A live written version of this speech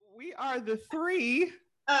are the three.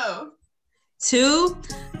 Oh. Two.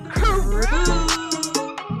 Crew.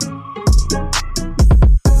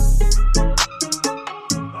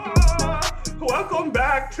 Welcome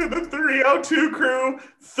back to the 302 Crew.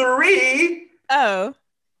 3. Oh.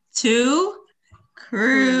 2.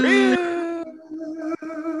 Crew.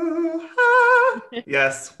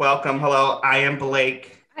 Yes, welcome. Hello, I am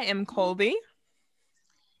Blake. I am Colby.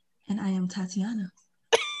 And I am Tatiana.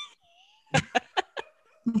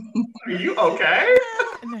 Are you okay?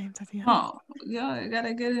 And I am Tatiana. Oh, y'all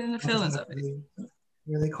gotta get in the feelings of it.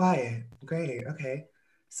 Really quiet. Great. Okay.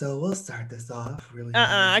 So we'll start this off really.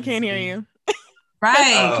 I can't hear you.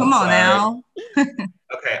 Right. Come on now.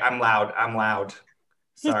 Okay, I'm loud.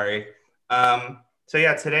 Sorry. So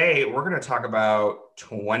yeah, today we're gonna talk about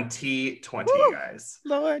 2020, guys.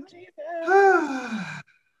 Lord Jesus.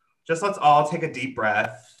 Just let's all take a deep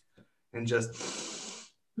breath and just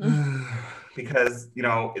because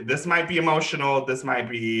this might be emotional, this might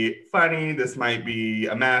be funny, this might be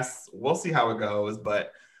a mess. We'll see how it goes,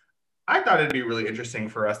 but I thought it'd be really interesting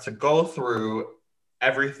for us to go through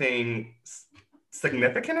everything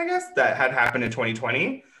significant, I guess, that had happened in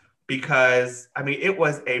 2020, because I mean it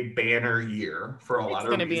was a banner year for a lot of reasons. It's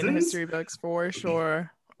going to be in the history books for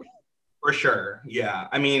sure. For sure, yeah.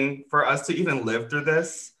 I mean, for us to even live through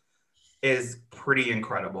this is pretty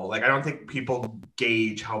incredible. Like, I don't think people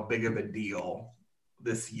gauge how big of a deal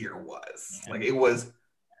this year was. Like, it was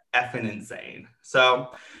effing insane.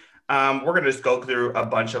 So we're gonna just go through a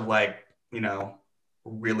bunch of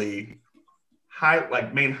really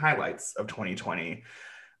main highlights of 2020.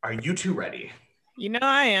 Are you two ready? You know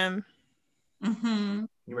I am. Mm-hmm.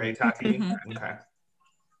 You ready, Tati? Mm-hmm. Okay.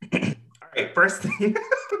 All right, first thing,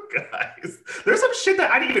 guys, there's some shit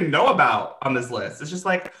that I didn't even know about on this list. It's just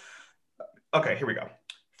like, okay, here we go.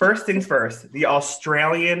 First things first, the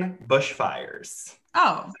Australian bushfires.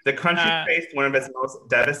 Oh. The country faced one of its most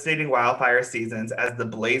devastating wildfire seasons as the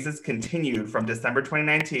blazes continued from December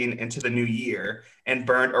 2019 into the new year and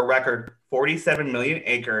burned a record 47 million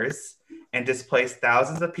acres and displaced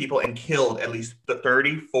thousands of people and killed at least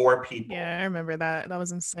 34 people. Yeah, I remember that. That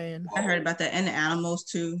was insane. I heard about that, and the animals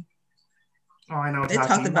too. Oh, I know. They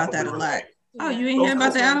talked about that a lot. Oh, you ain't hear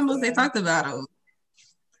about the animals? They talked about them.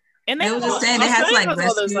 And they were just saying they had to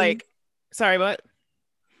rescue. Sorry, what?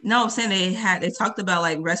 No, I'm saying they talked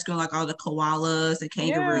about rescuing all the koalas, the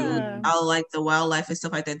kangaroo, all the wildlife and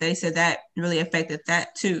stuff like that. They said that really affected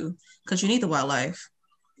that too, because you need the wildlife.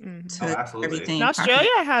 Mm-hmm. Absolutely. Everything.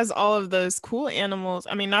 Australia has all of those cool animals.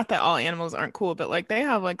 I mean, not that all animals aren't cool, but they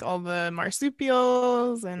have all the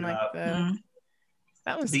marsupials and that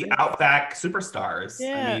was the outback superstars.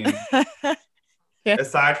 Yeah. I mean,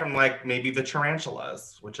 aside from maybe the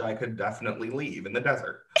tarantulas, which I could definitely leave in the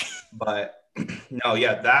desert, but no,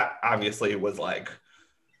 that obviously was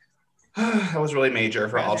that was really major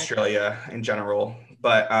for Australia in general.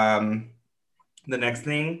 But the next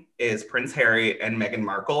thing is Prince Harry and Meghan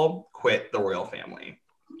Markle quit the royal family.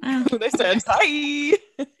 They said bye.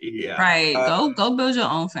 Yeah. Right. Go build your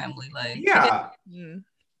own family.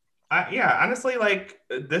 Honestly,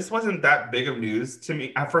 this wasn't that big of news to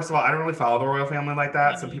me. First of all, I don't really follow the royal family like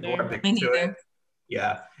that. Some people are big into it.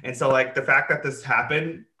 Yeah. And so the fact that this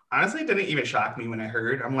happened, honestly, didn't even shock me when I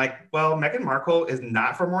heard. I'm like, well, Meghan Markle is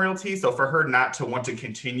not from royalty. So for her not to want to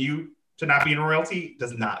continue to not be in royalty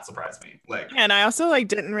does not surprise me. And I also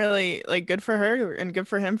didn't really good for her and good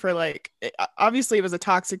for him for obviously it was a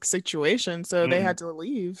toxic situation, so they had to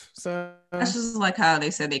leave. So that's just how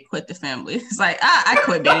they said they quit the family. It's I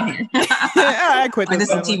quit being here. I quit. This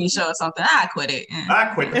is a TV show or something. I quit it.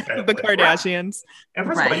 I quit the family. The Kardashians. And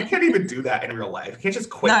first of all, you can't even do that in real life. You can't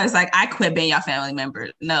just quit. No, it's I quit being your family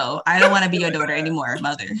member. No, I don't want to be your daughter anymore,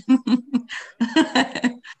 mother.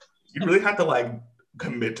 You really have to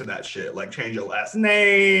commit to that shit. Change your last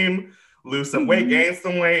name, lose some weight, gain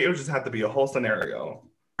some weight. It would just have to be a whole scenario.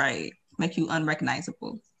 Right. Make you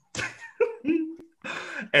unrecognizable.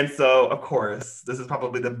 And so, of course, this is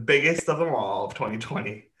probably the biggest of them all of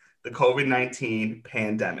 2020, the COVID-19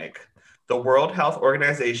 pandemic. The World Health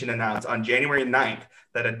Organization announced on January 9th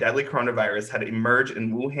that a deadly coronavirus had emerged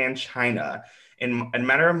in Wuhan, China. In a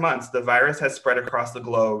matter of months, the virus has spread across the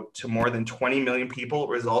globe to more than 20 million people,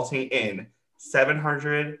 resulting in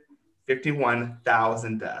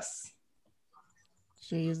 751,000 deaths.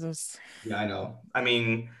 Jesus. Yeah, I know. I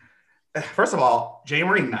mean, first of all,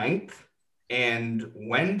 January 9th, and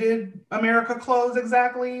when did America close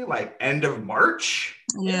exactly? End of March?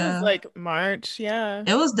 Yeah. It was March, yeah.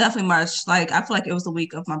 It was definitely March. I feel like it was the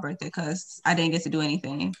week of my birthday because I didn't get to do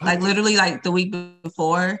anything. Literally, the week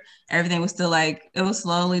before, everything was still it was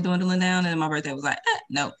slowly dwindling down, and my birthday was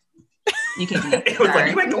nope. You can't do nothing. It was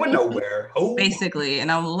like, you ain't going nowhere. Oh. Basically.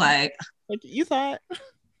 And I'm like you thought.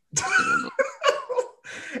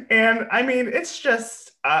 And I mean, it's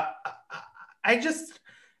just,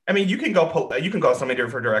 you can go so many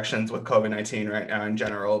different directions with COVID-19 right now in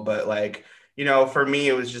general, but like, you know, for me,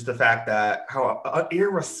 it was just the fact that how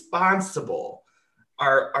irresponsible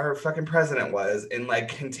our fucking president was in like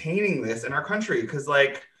containing this in our country. Cause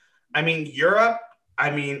like, I mean, Europe,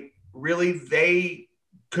 really, they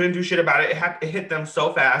couldn't do shit about it. It hit them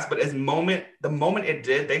so fast, but the moment it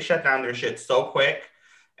did, they shut down their shit so quick.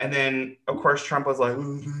 And then, of course, Trump was like,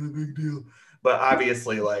 "Oh, it's not a big deal," but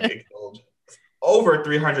obviously, like, it killed over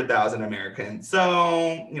 300,000 Americans.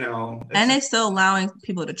 So, you know, and it's still allowing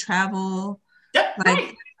people to travel. Yeah, like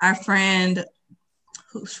right. Our friend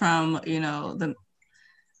who's from, you know, the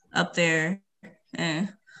up there, from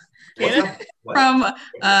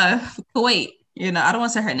Kuwait. You know, I don't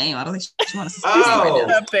want to say her name. I don't think she wants to say right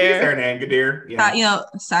now. Up there. Her name, Gadir. Yeah. You know,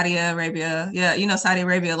 Saudi Arabia. Yeah, you know, Saudi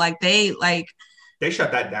Arabia. Like they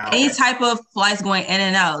shut that down. Any type of flights going in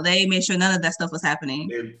and out, they made sure none of that stuff was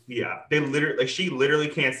happening. They literally, she literally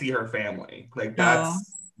can't see her family. Like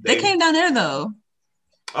they came down there though.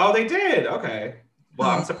 Oh, they did. Okay.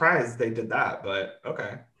 Well, I'm surprised they did that, but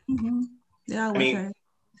okay. Mm-hmm. Yeah,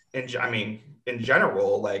 in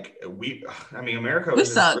general, like America. We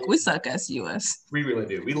suck. We suck as U.S. We really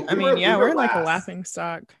do. We're like a laughing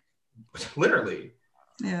stock. Literally.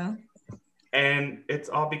 Yeah. And it's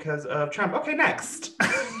all because of Trump. Okay, next.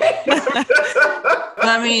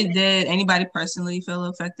 I mean, did anybody personally feel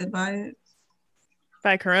affected by it?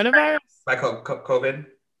 By coronavirus? By COVID?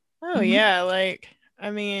 Oh, yeah. Like,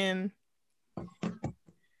 I mean,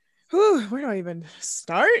 where do I even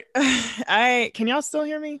start? Can y'all still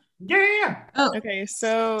hear me? Yeah. Oh. Okay,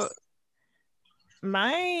 so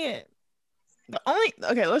let's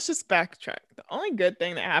just backtrack. The only good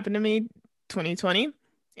thing that happened to me 2020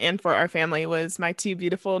 and for our family was my two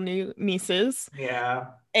beautiful new nieces. Yeah.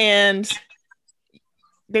 And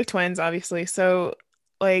they're twins, obviously. So,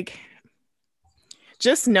 like,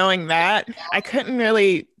 just knowing that, I couldn't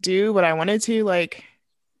really do what I wanted to. Like,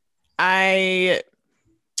 I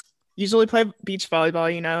usually play beach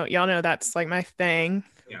volleyball, you know. Y'all know that's, like, my thing.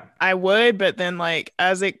 Yeah. I would, but then, like,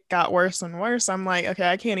 as it got worse and worse, I'm like, okay,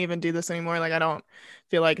 I can't even do this anymore. Like, I don't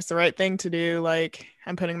feel like it's the right thing to do. Like,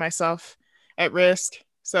 I'm putting myself at risk.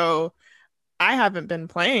 So I haven't been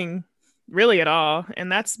playing really at all. And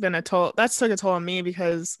that's took a toll on me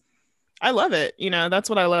because I love it. You know, that's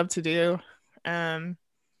what I love to do. And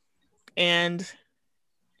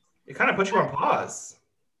it kind of puts you on pause.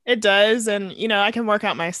 It does. And, you know, I can work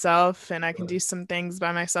out myself and I can do some things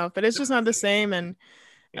by myself, but it's just not the same. And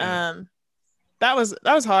that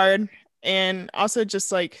was hard. And also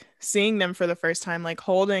just like seeing them for the first time, like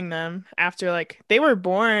holding them after, like, they were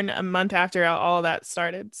born a month after all that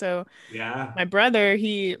started. So yeah, my brother,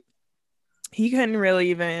 he couldn't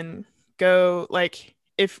really even go, like,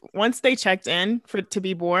 if once they checked in to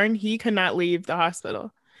be born, he could not leave the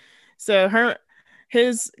hospital. So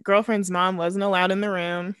his girlfriend's mom wasn't allowed in the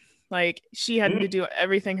room. Like, she had to do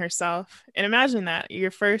everything herself. And imagine that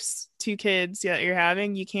your first two kids that you're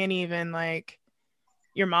having, you can't even, like,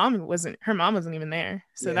 her mom wasn't even there.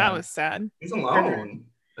 So that was sad. He's alone,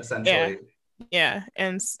 essentially. Yeah.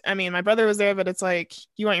 And I mean, my brother was there, but it's like,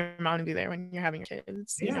 you want your mom to be there when you're having your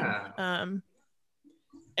kids. You know?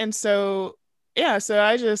 And so, so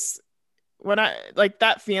I just, when I, like,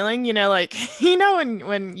 that feeling, you know, like, you know,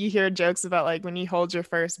 when you hear jokes about, like, when you hold your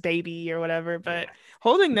first baby or whatever, but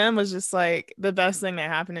holding them was just, like, the best thing that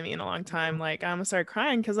happened to me in a long time. Like, I almost started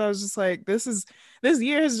crying because I was just like, this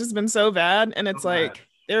year has just been so bad. And it's like,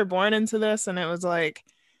 they were born into this, and it was like,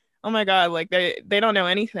 oh my God, like, they don't know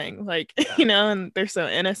anything, like, you know, and they're so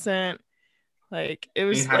innocent. Like, it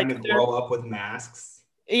was having to grow up with masks.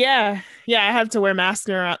 Yeah, I had to wear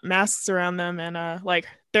masks around them, and like,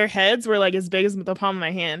 their heads were like as big as the palm of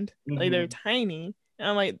my hand. Like, they're tiny. And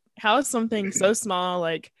I'm like, how is something so small,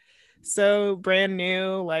 like, so brand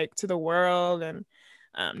new, like, to the world? And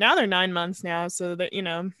now they're 9 months now, so that, you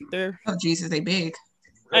know, they're, oh Jesus, they big.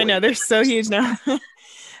 Really? I know, they're so huge now.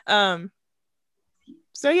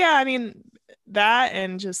 So yeah, I mean, that,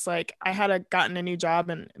 and just like, I had gotten a new job,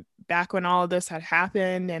 and back when all of this had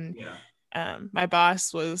happened, and my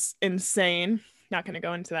boss was insane. Not going to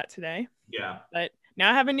go into that today. Yeah. But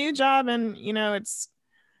now I have a new job, and, you know,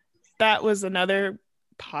 that was another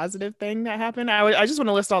positive thing that happened. I just want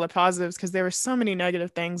to list all the positives because there were so many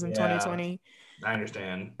negative things in 2020. I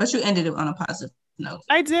understand. But you ended it on a positive note.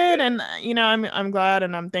 I did, and, you know, I'm glad,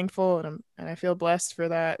 and I'm thankful, and I feel blessed for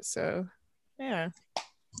that. So, yeah.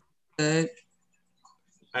 Good.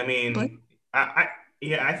 I mean, I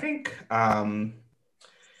Yeah, I think for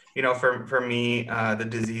me, the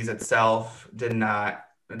disease itself did not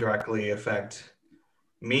directly affect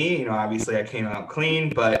me. Obviously I came out clean,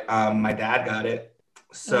 but my dad got it.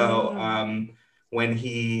 So when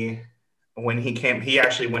he came, he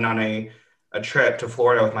actually went on a trip to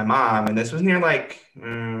Florida with my mom, and this was near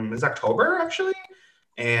it was October actually.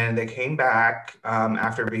 And they came back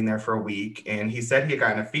after being there for a week, and he said he had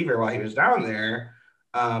gotten a fever while he was down there,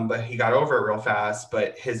 but he got over it real fast.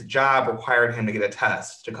 But his job required him to get a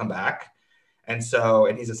test to come back, and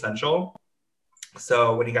he's essential.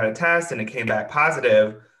 So when he got a test and it came back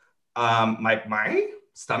positive, my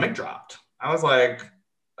stomach dropped. I was like,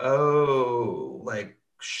 oh, like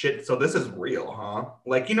shit. So this is real, huh?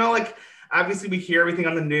 Obviously we hear everything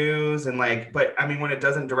on the news but I mean, when it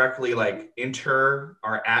doesn't directly enter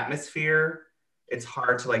our atmosphere, it's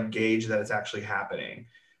hard to gauge that it's actually happening.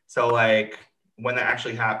 So when that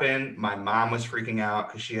actually happened, my mom was freaking out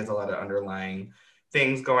because she has a lot of underlying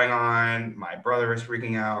things going on. My brother is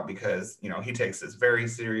freaking out because, he takes this very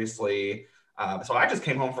seriously. So I just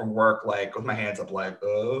came home from work, with my hands up,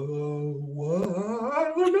 oh, what?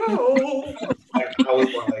 I don't know. I was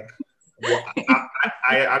well,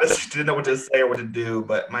 I honestly didn't know what to say or what to do,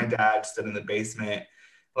 but my dad stood in the basement.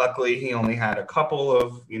 Luckily, he only had a couple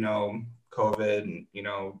of, COVID,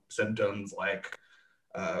 symptoms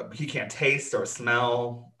he can't taste or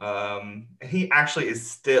smell. And he actually is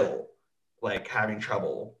still having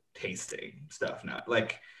trouble tasting stuff now.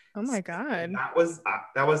 Oh my God. That was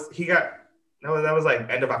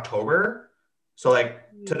end of October. So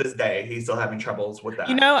to this day, he's still having troubles with that.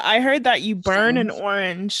 I heard that you burn an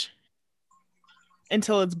orange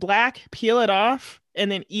until it's black, peel it off, and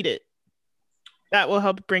then eat it. That will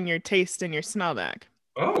help bring your taste and your smell back.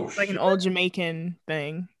 Oh, it's like an old Jamaican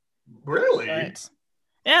thing. Really? But,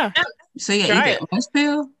 yeah. So you eat it orange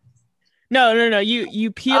peel? No.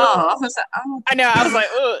 You peel. I know. I was like,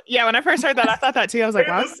 oh, yeah. When I first heard that, I thought that too. I was like,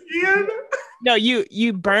 wow. No,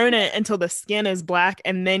 you burn it until the skin is black,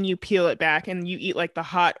 and then you peel it back, and you eat the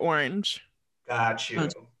hot orange. Got you.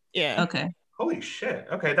 Yeah. Okay. Holy shit.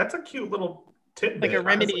 Okay, that's a cute little tidbit. A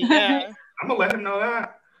remedy. Yeah. I'm gonna let him know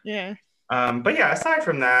that. Yeah. But yeah, aside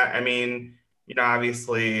from that, I mean,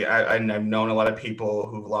 obviously I've known a lot of people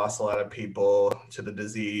who've lost a lot of people to the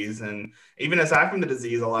disease. And even aside from the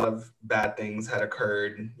disease, a lot of bad things had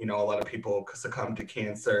occurred. A lot of people succumbed to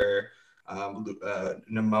cancer,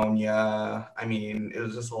 pneumonia. I mean, it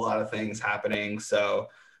was just a lot of things happening. So,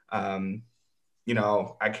 I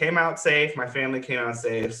came out safe. My family came out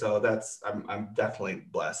safe. So I'm definitely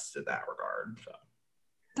blessed in that regard. So.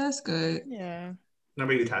 That's good. Yeah.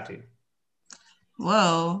 Number you, Tati.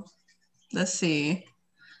 Well, let's see.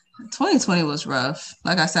 2020 was rough.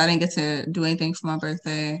 Like I said, I didn't get to do anything for my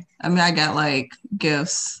birthday. I mean, I got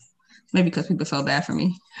gifts, maybe because people felt bad for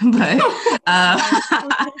me, but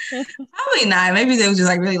probably not. Maybe they was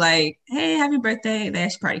just really hey, happy birthday. They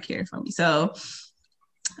actually probably cared for me. So,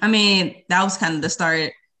 I mean, that was kind of the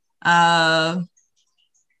start.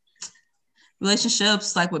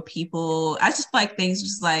 Relationships with people, I just things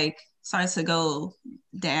just started to go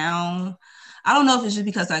down. I don't know if it's just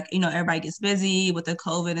because everybody gets busy with the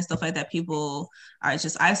COVID and stuff like that. People are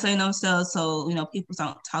just isolating themselves, so people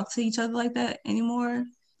don't talk to each other like that anymore.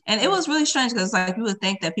 And it was really strange because you would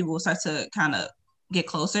think that people would start to kind of get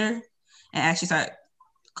closer and actually start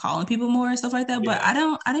calling people more and stuff like that. Yeah. But I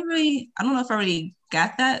don't know if I really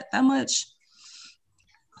got that much.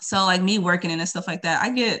 So me working and stuff like that,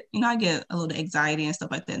 I get a little anxiety and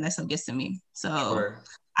stuff like that, and that stuff gets to me. So sure.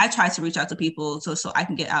 I try to reach out to people so I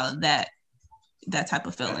can get out of that type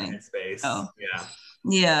of feeling. Space. So,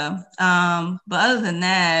 yeah. But other than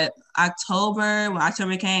that, when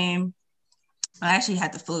October came, I actually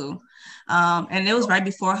had the flu. And it was right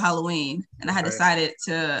before Halloween. And I had decided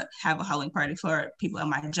to have a Halloween party for people at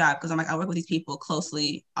my job because I work with these people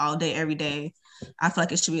closely all day, every day. I feel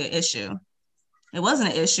like it should be an issue. It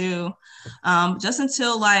wasn't an issue. Just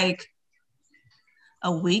until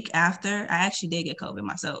a week after, I actually did get COVID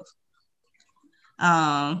myself.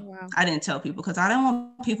 Wow. I didn't tell people because I don't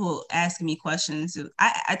want people asking me questions.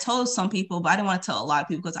 I told some people, but I didn't want to tell a lot of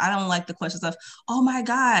people because I don't like the questions of, oh my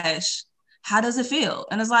gosh, how does it feel?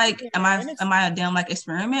 And it's am I a damn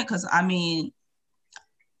experiment? Because I mean,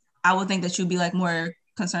 I would think that you'd be more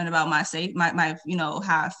concerned about my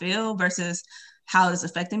how I feel versus how it's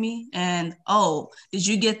affecting me. And did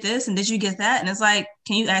you get this and did you get that? And it's can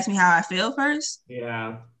you ask me how I feel first?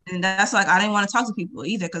 Yeah. And that's I didn't want to talk to people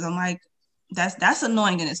either because I'm that's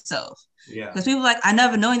annoying in itself. Yeah. Because people I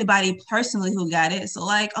never know anybody personally who got it. So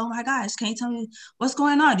oh my gosh, can you tell me what's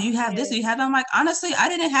going on? Do you have this? Do you have that? I'm honestly, I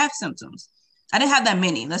didn't have symptoms. I didn't have that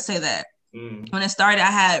many. Let's say that. When it started,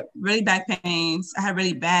 I had really back pains. I had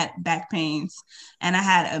really bad back pains, and I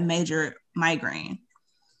had a major migraine.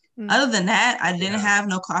 Other than that, I didn't have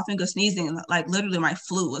no coughing or sneezing. Like literally, my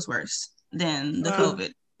flu was worse than the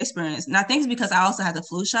COVID experience. And I think it's because I also had the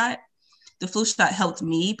flu shot. The flu shot helped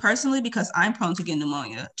me personally because I'm prone to get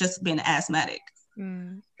pneumonia, just being asthmatic.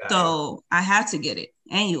 So I had to get it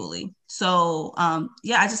annually. So I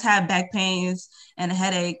just had back pains and a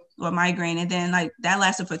headache or migraine. And then like that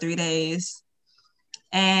lasted for 3 days.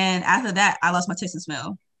 And after that, I lost my taste and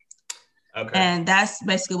smell. Okay. And that's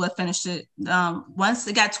basically what finished it. Once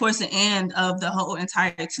it got towards the end of the whole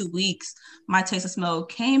entire 2 weeks, my taste and smell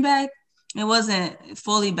came back. It wasn't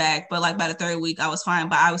fully back, but like by the 3rd week, I was fine,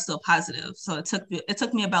 but I was still positive. So it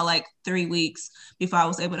took me about like 3 weeks before I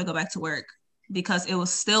was able to go back to work because it was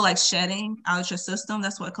still like shedding out your system.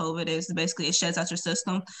 That's what COVID is. Basically, it sheds out your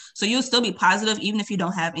system. So you'll still be positive even if you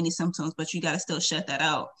don't have any symptoms, but you got to still shed that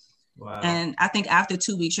out. Wow. And I think after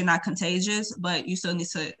 2 weeks, you're not contagious, but you still need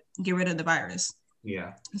to get rid of the virus.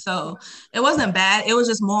 Yeah. So it wasn't bad. It was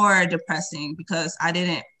just more depressing because I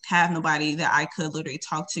didn't have nobody that I could literally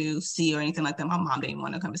talk to, see, or anything like that. My mom didn't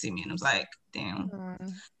want to come and see me. And I was like, damn.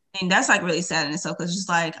 And that's like really sad in itself because it's just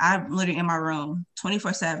like I'm literally in my room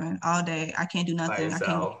 24/7 all day. I can't do nothing. I can't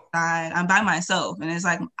go outside. I'm by myself. And it's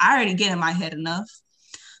like I already get in my head enough.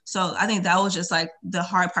 So I think that was just like the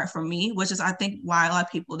hard part for me, which is I think why a lot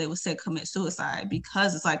of people, they would say commit suicide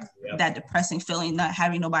because it's like that depressing feeling, not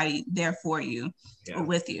having nobody there for you or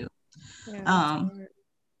with you. Yeah,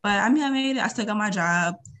 but I mean, I made it. I still got my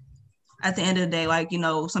job. At the end of the day, like, you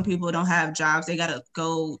know, some people don't have jobs. They got to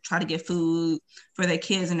go try to get food for their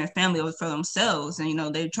kids and their family or for themselves. And, you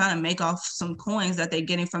know, they're trying to make off some coins that they're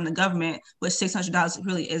getting from the government, which $600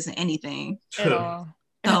 really isn't anything at all.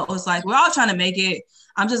 So it's like, we're all trying to make it.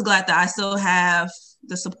 I'm just glad that I still have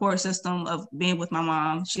the support system of being with my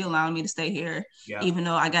mom. She allowed me to stay here, even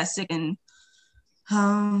though I got sick. And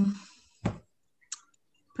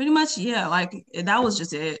pretty much, like that was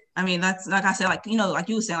just it. I mean, that's like I said, like, you know, like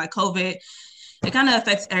you were saying, like COVID, it kind of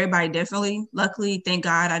affects everybody differently. Luckily, thank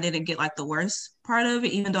God I didn't get like the worst part of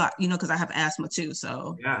it, even though, you know, because I have asthma too.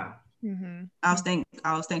 So I was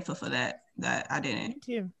thankful for that I didn't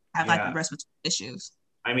have like respiratory issues.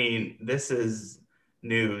 I mean, this is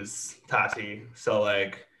news, Tati. So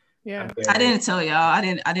like, I didn't tell y'all. I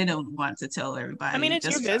didn't want to tell everybody. I mean, it's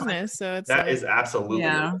your business, so it's that is absolutely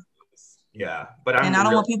but I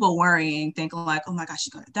don't want people worrying, thinking like, oh my gosh,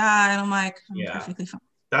 she's gonna die. And I'm like, I'm perfectly fine.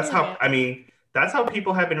 That's how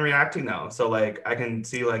people have been reacting though. So like, I can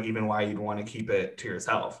see like even why you'd want to keep it to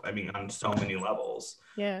yourself. I mean, on so many levels.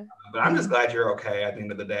 Yeah. But I'm just glad you're okay at the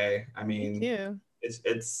end of the day. I mean,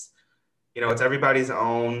 it's you know, it's everybody's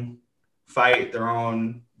own fight, their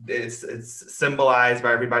own, it's symbolized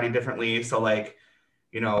by everybody differently. So like,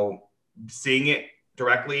 you know, seeing it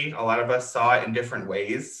directly, a lot of us saw it in different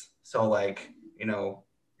ways. So like, you know,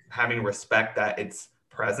 having respect that it's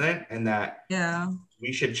present and that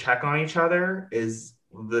we should check on each other is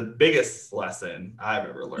the biggest lesson I've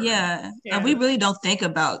ever learned. And we really don't think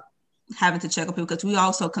about having to check on people because we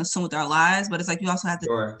also consume with our lives, but it's like you also have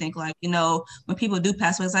to think like, you know, when people do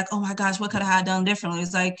pass away, it's like, oh my gosh, what could I have done differently?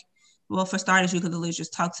 It's like, well, for starters, you could at least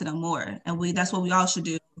just talk to them more. And that's what we all should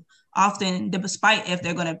do often, despite if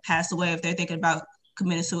they're going to pass away, if they're thinking about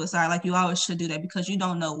committing suicide, like you always should do that because you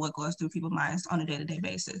don't know what goes through people's minds on a day-to-day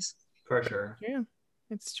basis. For sure. Yeah,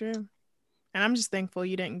 it's true. And I'm just thankful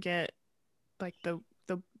you didn't get like the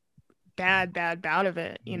bad bout of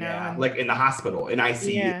it, you know? And, like in the hospital, in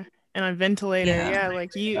ICU. Yeah, and on ventilator.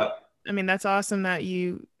 Like you, I mean, that's awesome that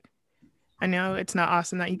I know it's not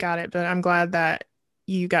awesome that you got it, but I'm glad that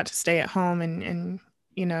you got to stay at home and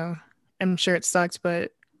you know, I'm sure it sucked,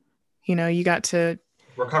 but you know, you got to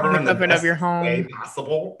recover in the best of your home way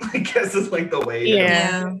possible. I guess is like the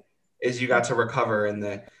way is you got to recover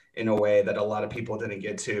in a way that a lot of people didn't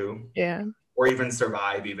get to. Or even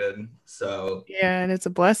survive even. So and it's a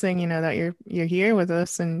blessing, you know, that you're here with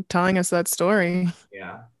us and telling us that story.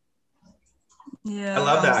 I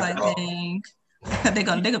love that. Like, dang. They're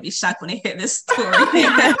gonna be shocked when they hear this story.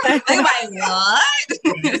 They're like, what?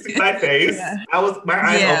 Did you see my face? My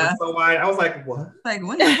eyes opened so wide. I was like, what? Like,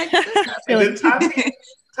 what the heck is this? And then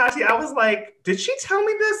Tati, I was like, did she tell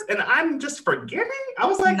me this? And I'm just forgetting? I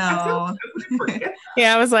was like, no. I forget.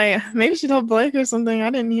 I was like, maybe she told Blake or something. I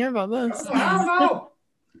didn't hear about this. I don't know.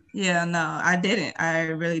 No, I didn't. I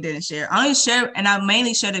really didn't share. I only shared, and I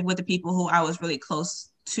mainly shared it with the people who I was really close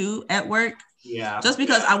to at work. Just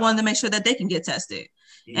because I wanted to make sure that they can get tested.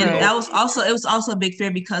 And it was also a big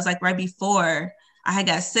fear because like right before I had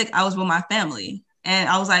got sick, I was with my family. And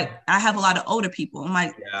I was like, I have a lot of older people. I'm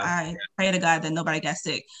like, Yeah. I pray to God that nobody got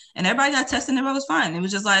sick. And everybody got tested and everybody was fine. It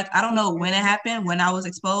was just like, I don't know when it happened, when I was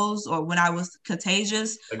exposed or when I was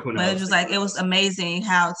contagious. Like, who knows? But it was like, it was amazing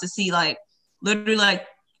how to see like literally like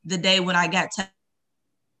the day when I got tested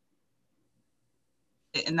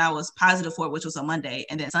and I was positive for it, which was a Monday.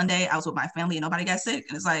 And then Sunday I was with my family and nobody got sick.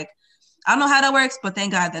 And it's like, I don't know how that works, but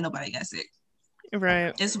thank God that nobody got sick.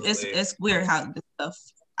 Right. It's weird how this stuff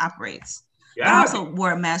operates. Yeah. But I also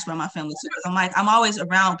wore a mask around my family too, because I'm like, I'm always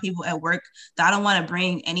around people at work that I don't want to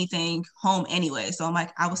bring anything home anyway. So I'm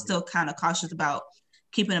like, I was still kind of cautious about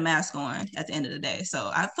keeping a mask on at the end of the day.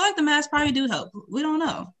 So I feel like the mask probably do help. We don't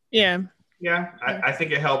know. Yeah. Yeah. I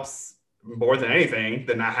think it helps more than anything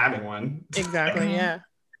than not having one. Exactly. Yeah.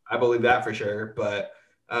 I believe that for sure. But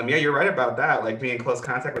yeah, you're right about that. Like being in close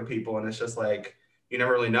contact with people. And it's just like, you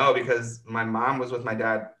never really know, because my mom was with my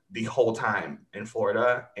dad the whole time in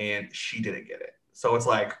Florida and she didn't get it. So it's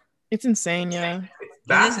like, it's insane. Yeah.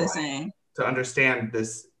 It is insane to understand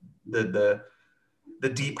this, the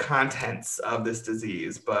deep contents of this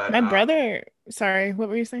disease. But my brother, sorry, what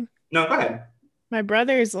were you saying? No, go ahead. My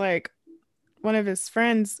brother's like, one of his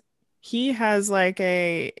friends, he has like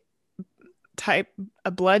a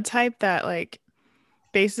blood type that like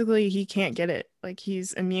basically he can't get it. Like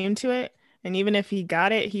he's immune to it. And even if he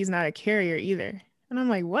got it, he's not a carrier either. And I'm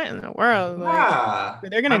like, what in the world? Yeah.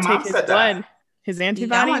 Like, they're gonna take his blood, his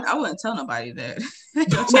antibodies. Yeah, I wouldn't tell nobody that.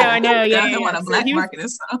 Yeah, I know. Yeah, I don't want to black market or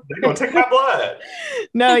something. They're gonna take my blood.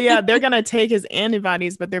 No, yeah, they're gonna take his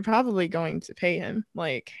antibodies, but they're probably going to pay him.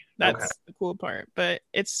 Like that's the cool part. But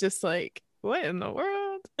it's just like, what in the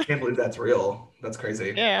world? I can't believe that's real. That's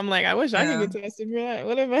crazy. Yeah, I'm like, I wish I could get tested for that.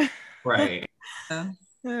 Whatever. Right. Yeah.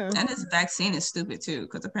 And this vaccine is stupid too,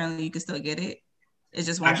 because apparently you can still get it. It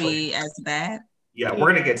just won't be as bad. Yeah,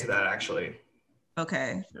 we're gonna get to that actually.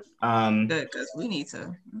 Okay. Good, because we need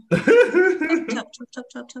to chop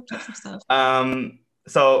stuff.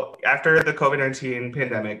 So after the COVID-19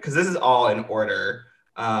 pandemic, because this is all in order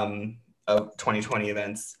of 2020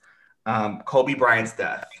 events, Kobe Bryant's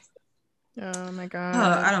death. Oh my God.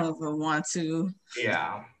 I don't even want to.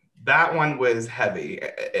 Yeah, that one was heavy,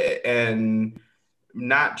 and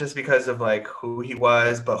not just because of like who he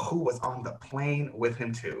was, but who was on the plane with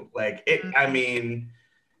him too. Like it, I mean,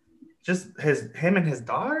 just him and his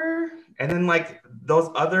daughter, and then like those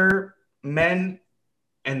other men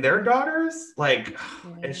and their daughters. Like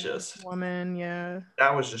it's just woman. Yeah,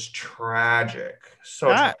 that was just tragic. So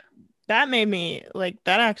that made me like,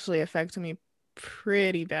 that actually affected me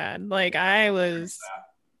pretty bad. Like I was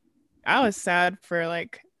sad for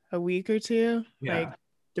like a week or two. Yeah. Like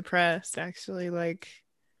depressed actually. Like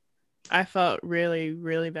I felt really,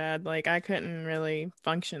 really bad. Like I couldn't really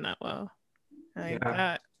function that well. Like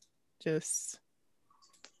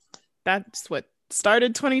that's what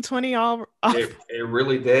started 2020 all off. It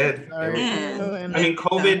really did. I mean,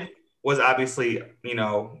 COVID was obviously,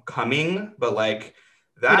 coming, but like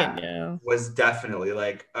that was definitely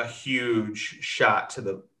like a huge shot to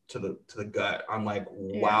the gut on like,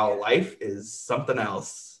 wow, life is something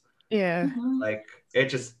else. Yeah. Like it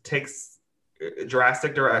just takes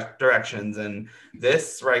drastic directions, and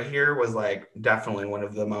this right here was like definitely one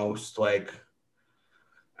of the most like,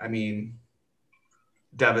 I mean,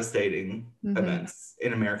 devastating events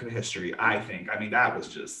in American history, I think. I mean, that was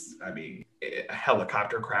just, a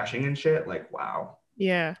helicopter crashing and shit. Like, wow.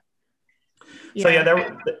 Yeah. So yeah,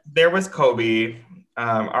 there was Kobe,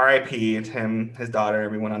 R.I.P. to him, his daughter,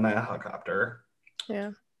 everyone on that helicopter.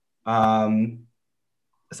 Yeah.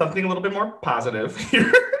 Something a little bit more positive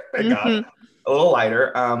here. Thank God. A little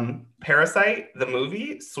lighter. Parasite, the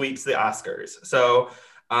movie, sweeps the Oscars. So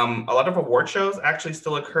a lot of award shows actually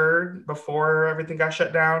still occurred before everything got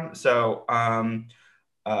shut down. So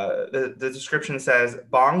the description says,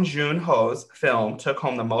 Bong Joon-ho's film took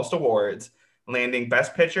home the most awards, landing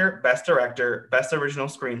Best Picture, Best Director, Best Original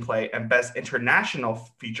Screenplay, and Best International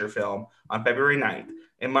Feature Film on February 9th.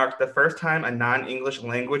 It marked the first time a non-English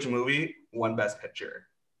language movie won Best Picture.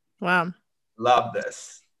 Wow. Love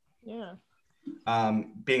this. Yeah.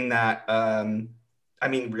 Being that,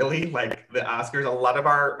 really, like the Oscars, a lot of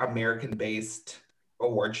our American-based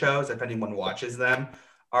award shows, if anyone watches them,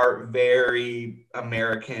 are very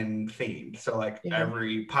American themed. So like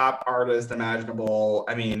every pop artist imaginable.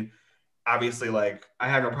 I mean, obviously, like I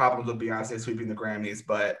have no problems with Beyonce sweeping the Grammys,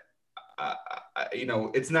 but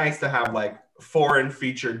it's nice to have like foreign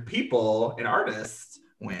featured people and artists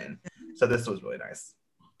win. So this was really nice.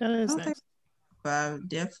 That is nice. I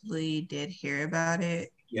definitely did hear about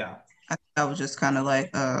it. Yeah. I was just kind of like,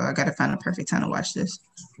 I gotta find a perfect time to watch this.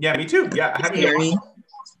 Yeah, me too. Yeah,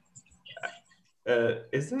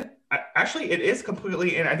 Isn't it? Actually, it is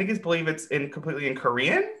completely in. I think it's completely in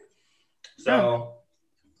Korean. So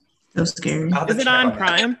scary. I'll have to Is it check on that.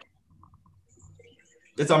 Prime?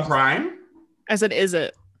 It's on Prime. I said, is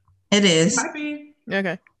it? It It is. might be.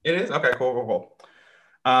 Okay. It is? Okay, cool.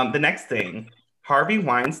 The next thing, Harvey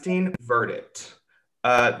Weinstein verdict.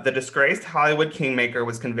 The disgraced Hollywood kingmaker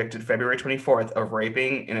was convicted February 24th of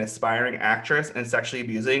raping an aspiring actress and sexually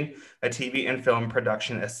abusing a TV and film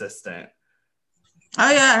production assistant. Oh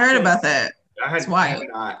yeah, I heard about that. I had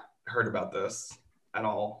not heard about this at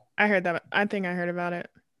all. I heard that. I think I heard about it.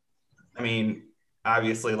 I mean,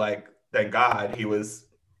 obviously, like, thank God he was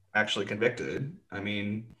actually convicted. I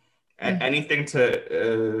mean, anything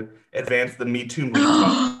to advance the Me Too movement.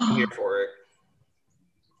 I'm here for it.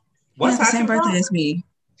 He has the same birthday as me.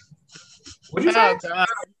 What'd you say? God.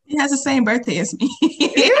 He has the same birthday as me.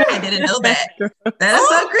 I didn't know that. That is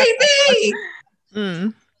so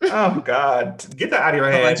creepy. Oh God. Get that out of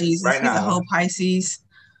your head. Jesus. Right He's now. a whole Pisces.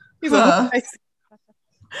 He's a whole Pisces.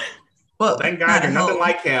 Well, thank God you're nothing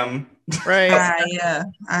like him. Right. Yeah.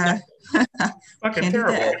 Fucking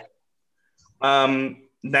terrible.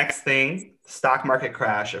 Next thing, stock market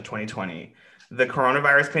crash of 2020. The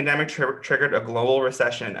coronavirus pandemic triggered a global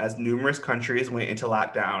recession as numerous countries went into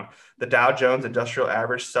lockdown. The Dow Jones Industrial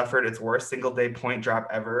Average suffered its worst single-day point drop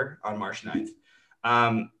ever on March 9th.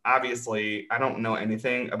 Obviously, I don't know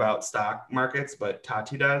anything about stock markets, but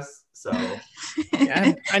Tati does. So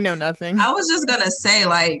yeah, I know nothing. I was just gonna say,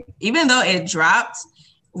 like, even though it dropped,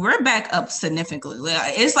 we're back up significantly.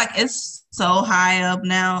 It's so high up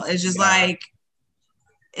now. It's just like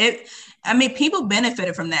it. I mean, people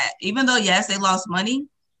benefited from that. Even though, yes, they lost money.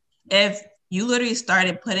 If you literally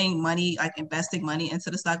started putting money, like investing money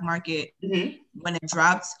into the stock market when it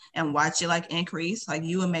dropped and watch it like increase, like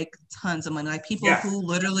you would make tons of money. Like people who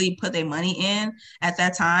literally put their money in at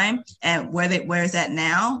that time and where is that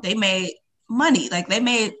now, they made money. Like they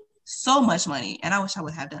made so much money. And I wish I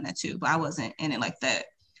would have done that too, but I wasn't in it like that.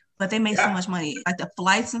 But they made so much money, like the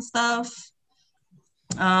flights and stuff.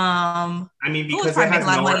 I mean, because it has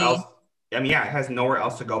nowhere else. I mean, it has nowhere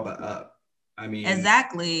else to go but up. I mean,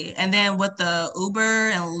 exactly. And then with the Uber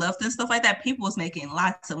and Lyft and stuff like that, people was making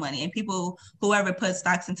lots of money, and whoever put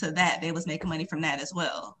stocks into that, they was making money from that as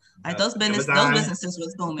well. Like those businesses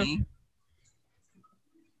was booming.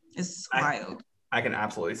 It's wild. I can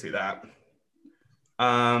absolutely see that.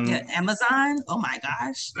 Amazon. Oh my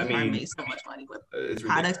gosh, I mean, made so much money with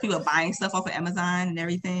products. People are buying stuff off of Amazon and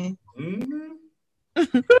everything.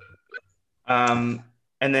 And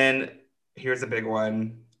then here's a big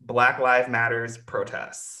one. Black Lives Matters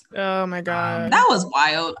protests. Oh my God. That was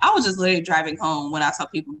wild. I was just literally driving home when I saw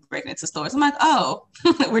people breaking into stores. I'm like, oh,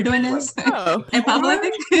 we're doing this in public.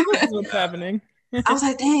 What's happening? I was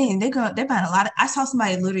like, dang, they're buying a lot of. I saw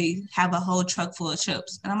somebody literally have a whole truck full of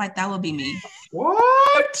chips. And I'm like, that would be me.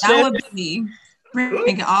 What? That would be me.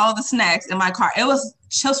 Bringing all the snacks in my car. It was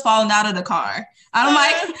chips falling out of the car. I'm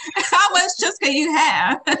like, how much chips can you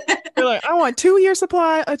have? You're like, I want 2-year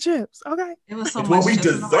supply of chips. Okay. It was so it's much. What we chips.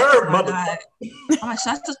 deserve, motherfucker. I'm like,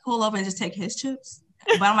 should I just pull over and just take his chips?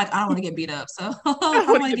 But I'm like, I don't want to get beat up. So I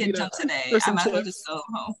want to get jumped today. I might as well just go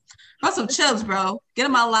home. Want some chips, bro.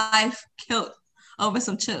 Get my life killed over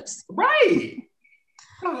some chips. Right.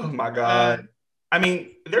 Oh my God. I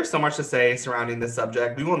mean, there's so much to say surrounding this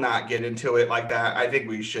subject. We will not get into it like that. I think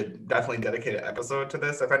we should definitely dedicate an episode to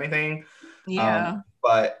this, if anything. Yeah.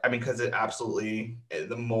 But I mean, because it absolutely,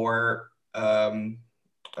 the more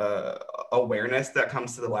awareness that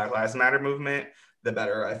comes to the Black Lives Matter movement, the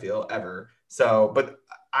better I feel ever. So, but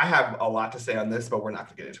I have a lot to say on this, but we're not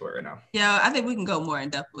going to get into it right now. Yeah, I think we can go more in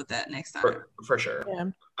depth with that next time. For sure. Yeah.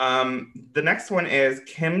 The next one is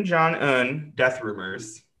Kim Jong-un death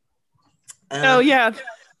rumors. Oh, yeah.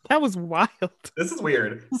 That was wild. This is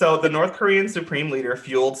weird. So the North Korean supreme leader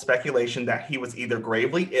fueled speculation that he was either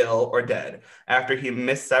gravely ill or dead after he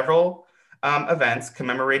missed several events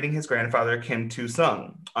commemorating his grandfather, Kim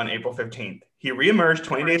Il-sung, on April 15th. He reemerged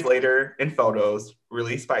 20 days later in photos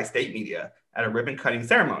released by state media at a ribbon-cutting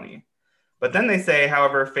ceremony. But then they say,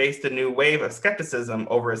 however, faced a new wave of skepticism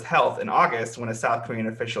over his health in August when a South Korean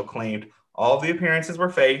official claimed all of the appearances were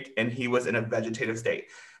faked and he was in a vegetative state.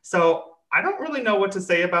 So I don't really know what to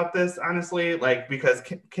say about this, honestly, like, because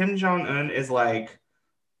Kim Jong-un is like,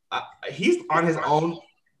 he's on his own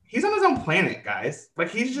planet, guys. Like,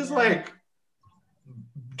 he's just like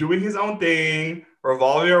doing his own thing,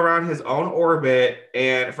 revolving around his own orbit.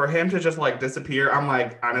 And for him to just like disappear, I'm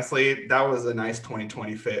like, honestly, that was a nice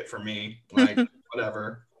 2020 fit for me. Like,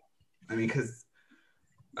 whatever. I mean, because,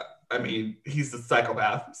 he's a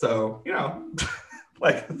psychopath. So,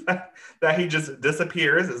 Like that he just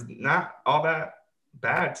disappears is not all that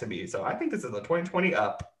bad to me. So I think this is a 2020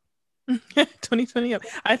 up. 2020 up.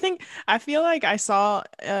 I feel like I saw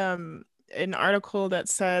an article that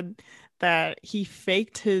said that he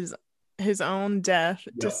faked his own death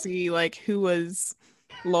to see like who was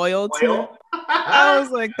loyal to him. I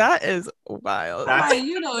was like, that is wild. Like,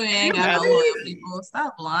 you know, they ain't got no loyal people.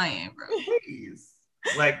 Stop lying, bro. Please.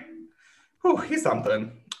 Like, he's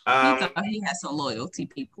something. He thought he had some loyalty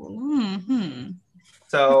people. Mm-hmm.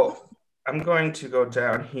 So I'm going to go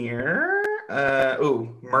down here.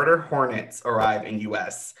 Murder hornets arrive in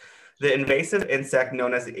U.S. The invasive insect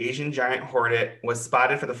known as the Asian giant hornet was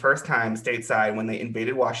spotted for the first time stateside when they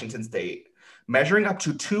invaded Washington state. Measuring up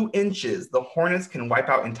to 2 inches, the hornets can wipe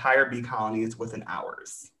out entire bee colonies within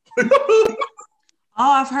hours. Oh,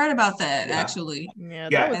 I've heard about that, actually. Yeah.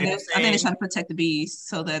 I think they're trying to protect the bees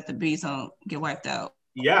so that the bees don't get wiped out.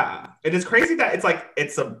 Yeah. It is crazy that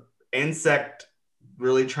it's a insect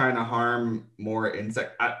really trying to harm more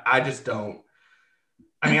insect. I just don't.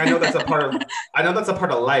 I mean, I know that's a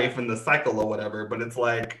part of life and the cycle or whatever, but it's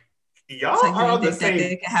like y'all are the same.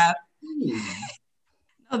 They can have,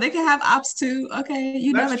 no, they can have ops too. Okay,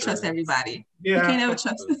 you never trust everybody. Yeah, you can't never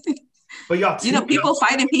trust. But y'all, people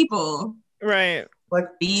fighting people, right? Like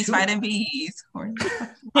bees fighting bees, or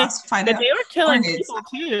fighting. But they were killing people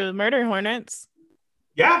too. Murder hornets.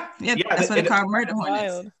 Yeah, that's what they call murder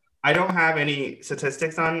hornets. Wild. I don't have any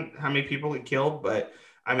statistics on how many people it killed, but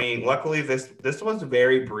I mean, luckily this was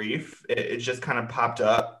very brief. It just kind of popped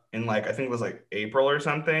up in I think it was April or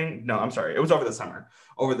something. No, I'm sorry. It was over the summer.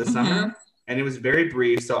 And it was very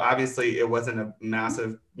brief. So obviously it wasn't a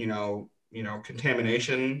massive,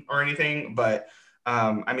 contamination or anything. But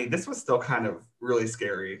I mean, this was still kind of really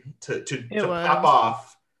scary to pop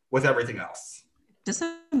off with everything else. Just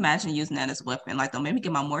imagine using that as a weapon. Don't make me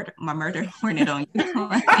get my murder hornet on you.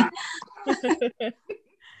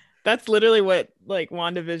 That's literally what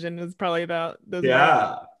WandaVision is probably about.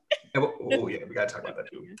 Yeah. We gotta talk about that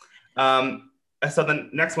too. So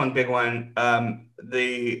the next one, big one,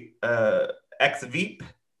 the ex-VP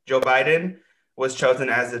Joe Biden was chosen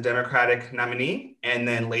as the Democratic nominee, and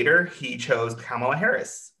then later he chose Kamala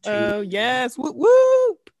Harris. Oh yes, whoop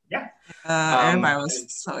whoop. Yeah. Everybody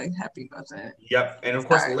was so happy about that. Yep. And of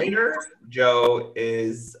course, later, Joe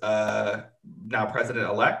is now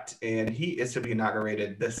president-elect, and he is to be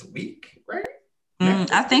inaugurated this week, right?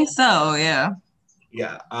 I think so, yeah.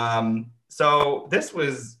 Yeah. So this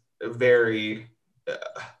was very...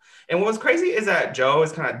 and what was crazy is that Joe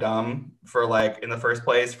is kind of dumb for, in the first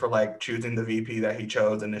place, for, choosing the VP that he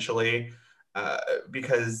chose initially.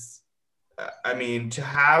 Because, I mean, to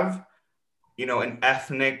have... an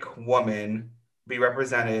ethnic woman be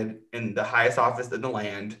represented in the highest office in the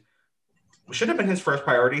land should have been his first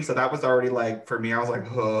priority. So that was already for me, I was like,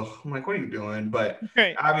 oh, I'm like, what are you doing? But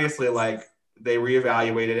obviously they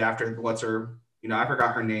reevaluated after I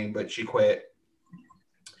forgot her name, but she quit.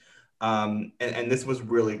 And this was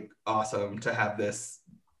really awesome to have this,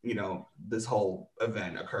 this whole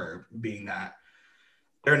event occur, being that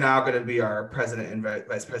they're now going to be our president and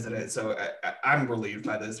vice president. So I'm relieved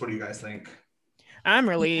by this. What do you guys think? I'm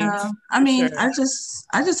relieved. I mean, sure.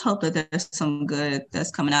 I just hope that there's some good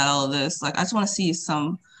that's coming out of all of this. I just want to see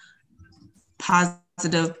some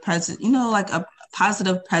positive president, a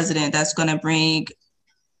positive president that's going to bring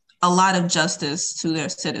a lot of justice to their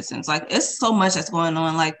citizens. It's so much that's going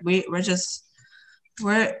on. We're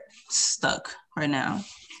stuck right now.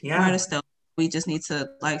 Yeah. We're stuck. We just need to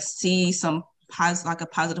see some a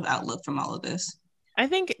positive outlook from all of this. I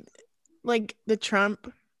think the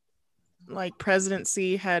Trump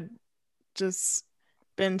presidency had just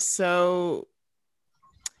been so,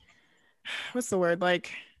 what's the word,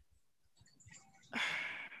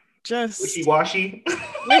 just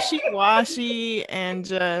wishy-washy and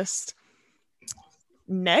just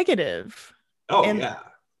negative. Yeah.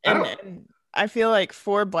 And I feel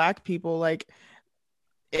for Black people,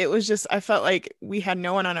 it was just, I felt like we had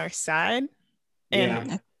no one on our side.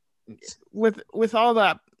 And with all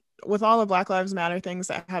the Black Lives Matter things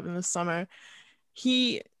that happened this summer,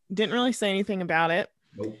 he didn't really say anything about it.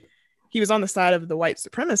 Nope. He was on the side of the white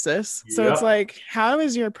supremacists. So it's how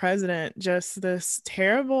is your president just this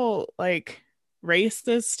terrible,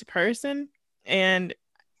 racist person? And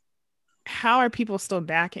how are people still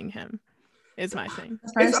backing him is my thing.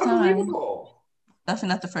 First time. Definitely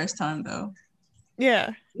not the first time, though.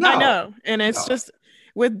 Yeah, no. I know. And it's just...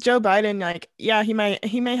 with Joe Biden,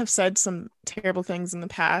 he may have said some terrible things in the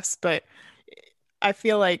past, but I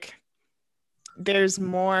feel like there's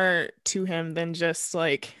more to him than just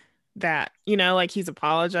that. He's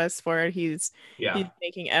apologized for it. He's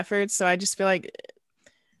making efforts. So I just feel like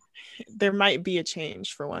there might be a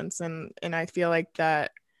change for once, and I feel like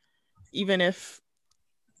that even if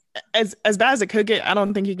as bad as it could get, I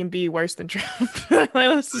don't think he can be worse than Trump. I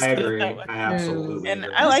agree. I absolutely and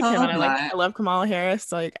agree. I like him, and I love Kamala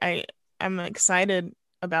Harris. Like I'm excited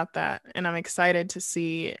about that, and I'm excited to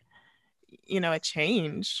see a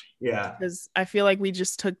change. Yeah, because I feel like we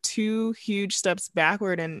just took 2 huge steps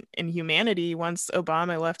backward in humanity once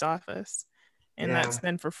Obama left office, and that's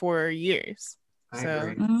been for 4 years. I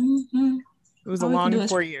agree. It was a long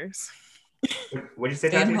 4 years. What'd you say,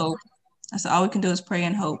 Tati? Hope. That's all we can do is pray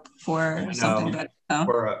and hope for something better.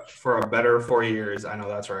 For a better 4 years. I know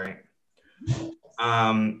that's right.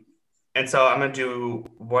 And so I'm gonna do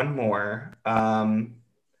one more.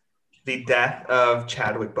 The death of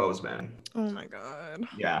Chadwick Boseman. Oh my God.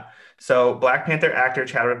 Yeah. So Black Panther actor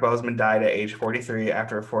Chadwick Boseman died at age 43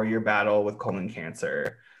 after a 4-year battle with colon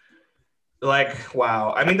cancer. Like,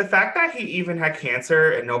 wow. I mean, the fact that he even had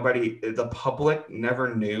cancer and the public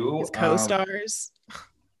never knew. His co-stars.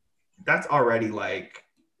 That's already like,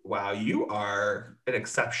 wow, you are an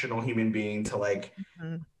exceptional human being to like,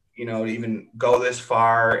 even go this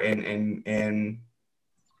far and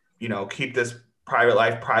keep this private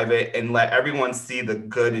life private and let everyone see the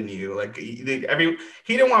good in you. Like he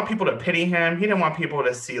didn't want people to pity him. He didn't want people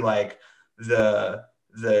to see like the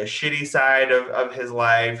shitty side of his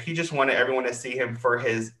life. He just wanted everyone to see him for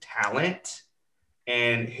his talent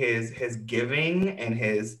and his giving and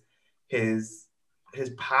his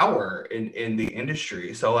power in the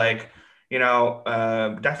industry. So like,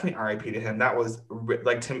 definitely RIP to him. That was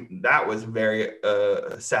that was very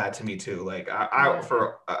sad to me too. Like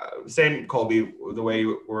same Colby, the way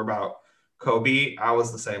you were about Kobe, I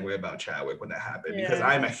was the same way about Chadwick when that happened, because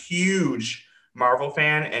I'm a huge Marvel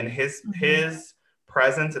fan, and his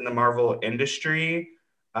presence in the Marvel industry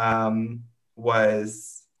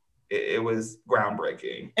was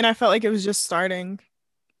groundbreaking. And I felt like it was just starting.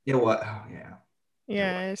 You know what? Oh, yeah.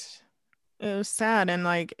 Yeah, it was sad, and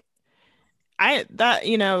like I'm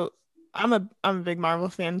a big Marvel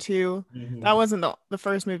fan too. That wasn't the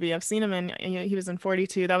first movie I've seen him in. He was in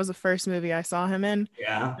 42. That was the first movie I saw him in.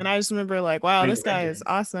 Yeah. And I just remember like, wow, this guy is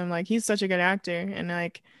awesome. Like he's such a good actor, and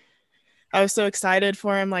like I was so excited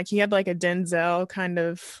for him. Like he had like a Denzel kind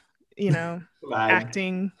of,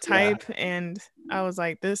 acting type, and I was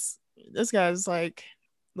like, this guy's like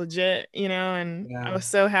legit, and I was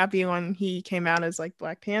so happy when he came out as like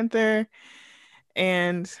Black Panther.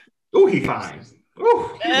 And he fine. Ooh,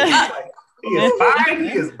 he is fine. He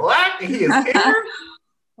is black. He is here.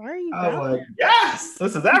 Why are you? I was like, yes,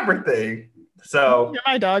 this is everything. So you hear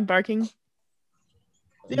my dog barking?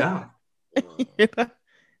 No.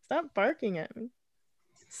 Stop barking at me.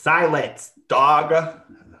 Silence, dog.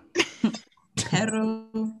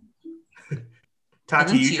 Hello.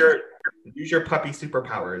 Tati, use your puppy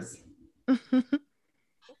superpowers.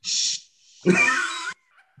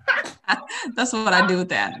 That's what I do with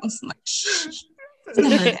the animals. I'm like, shh.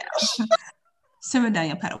 Simmer down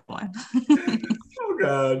your Padawan. Oh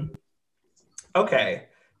God. Okay.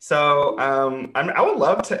 So I would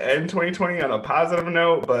love to end 2020 on a positive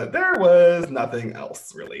note, but there was nothing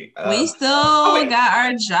else really. We still got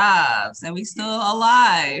our jobs and we still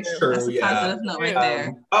alive. True, that's a positive note right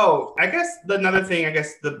there. I guess another thing,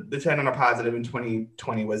 the trend on a positive in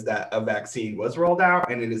 2020 was that a vaccine was rolled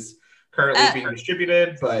out and it is currently being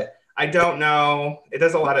distributed, but I don't know. It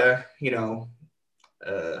does a lot of,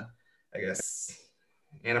 I guess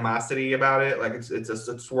animosity about it. Like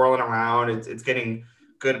it's swirling around. It's getting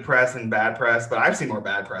good press and bad press, but I've seen more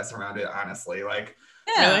bad press around it, honestly. Like,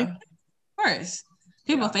 yeah, really? Of course,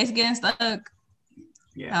 people face getting stuck.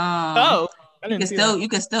 Yeah. You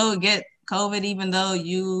can still get COVID even though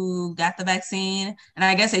you got the vaccine, and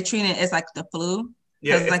I guess they treat it as like the flu.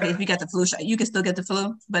 Yeah, it's like if you got the flu shot, you can still get the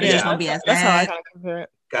flu, but it just won't be as bad. That's how I kind of compare it.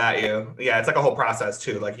 Got you. Yeah, it's like a whole process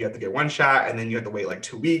too. Like you have to get one shot, and then you have to wait like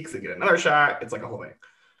 2 weeks to get another shot. It's like a whole thing.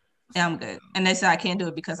 Yeah, I'm good. And they said I can't do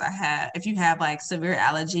it because if you have like severe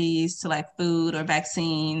allergies to like food or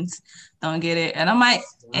vaccines, don't get it. And I'm like,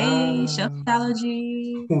 hey, shellfish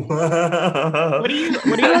allergy. What are you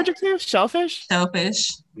allergic to? Shellfish?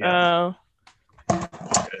 Shellfish. Yeah.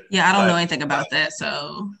 Yeah, I don't know anything about that,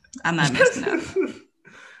 so I'm not messing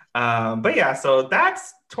up. But yeah, so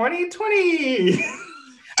that's 2020.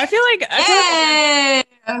 I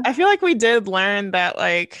feel like we did learn that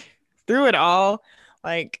like through it all.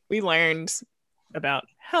 Like we learned about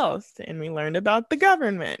health and we learned about the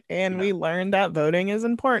government and we learned that voting is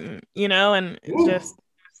important, and just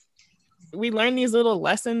we learned these little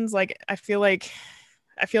lessons. Like I feel like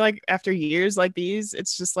after years like these,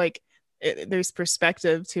 it's just like there's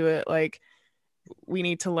perspective to it. Like we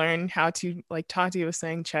need to learn how to, like Tati was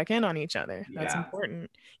saying, check in on each other. That's important.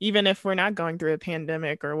 Even if we're not going through a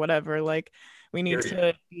pandemic or whatever, like we need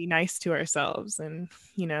to be nice to ourselves, and,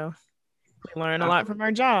 you know, we learn a lot from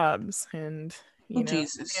our jobs and, you know,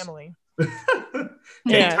 family.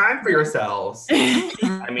 Take time for yourselves.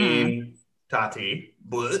 I mean, Tati.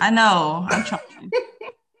 I know. I'm trying.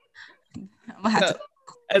 I'm gonna have to.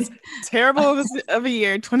 As terrible of a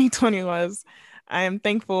year 2020 was, I am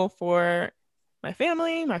thankful for my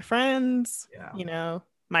family, my friends, you know,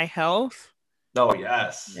 my health. Oh,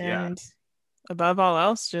 yes. And above all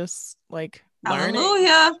else, just like learning.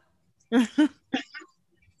 Hallelujah.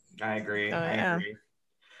 I agree. I agree.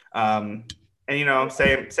 And you know,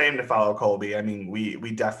 same to follow Colby. I mean,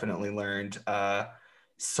 we definitely learned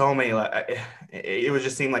so many. It was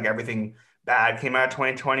just seemed like everything bad came out of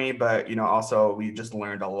 2020, but you know, also we just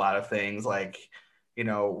learned a lot of things. Like, you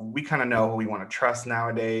know, we kind of know who we want to trust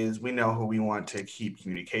nowadays. We know who we want to keep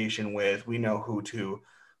communication with. We know who to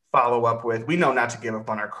follow up with. We know not to give up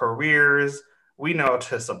on our careers. We know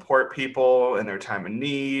to support people in their time of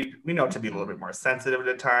need. We know to be a little bit more sensitive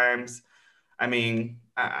at times. I mean,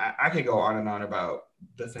 I could go on and on about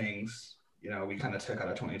the things, you know, we kind of took out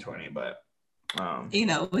of 2020, but you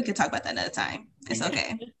know, we could talk about that another time. It's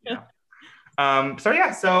okay.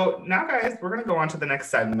 So now, guys, we're gonna go on to the next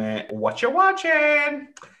segment. What you watching?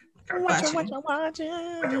 What you watching?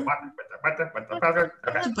 That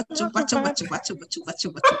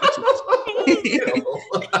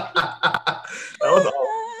was all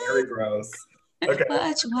very gross. Okay.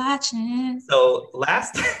 What you watching? So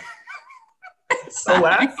last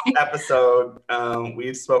episode,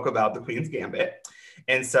 we spoke about the Queen's Gambit.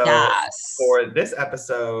 And so for this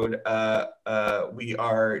episode, we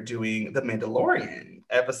are doing The Mandalorian,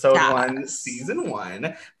 episode 1, season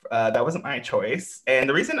 1. That wasn't my choice. And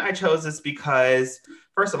the reason I chose is because,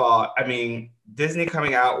 first of all, I mean, Disney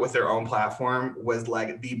coming out with their own platform was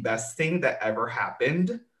like the best thing that ever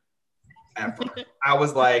happened ever. I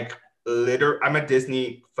was like, I'm a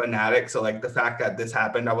Disney fanatic. So like the fact that this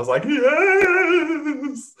happened, I was like,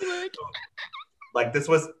 yes. Like, this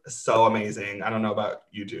was so amazing. I don't know about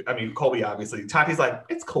you two. I mean, Colby, obviously. Tati's like,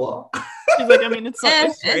 it's cool. She's like, I mean, it's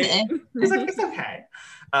great. He's like, it's okay.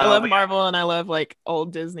 I love Marvel and I love, like,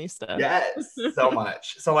 old Disney stuff. Yes, so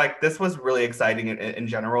much. So, like, this was really exciting in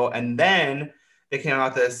general. And then they came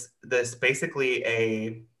out this basically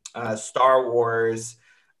a Star Wars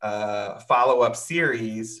follow-up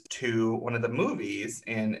series to one of the movies,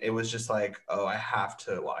 and it was just like, oh, I have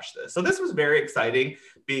to watch this. So this was very exciting,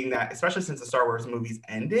 being that, especially since the Star Wars movies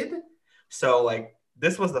ended, so like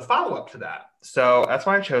this was the follow-up to that. So that's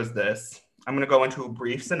why I chose this. I'm going to go into a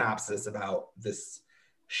brief synopsis about this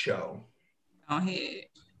show. Go ahead.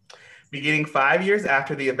 Beginning 5 years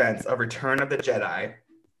after the events of Return of the Jedi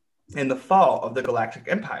and the fall of the Galactic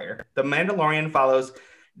Empire, The Mandalorian follows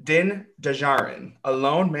Din Djarin, a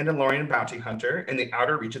lone Mandalorian bounty hunter in the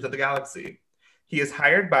outer reaches of the galaxy. He is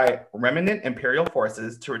hired by remnant Imperial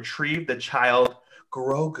forces to retrieve the child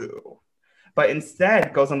Grogu, but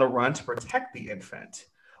instead goes on the run to protect the infant.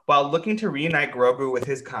 While looking to reunite Grogu with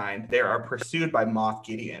his kind, they are pursued by Moff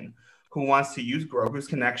Gideon, who wants to use Grogu's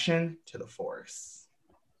connection to the Force.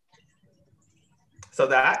 So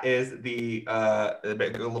that is a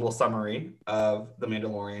little summary of The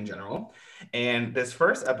Mandalorian in general. And this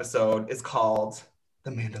first episode is called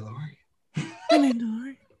The Mandalorian. The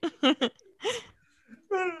Mandalorian.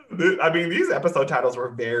 I mean, these episode titles were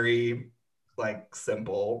very, like,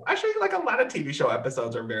 simple. Actually, like, a lot of TV show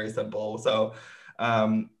episodes are very simple. So, I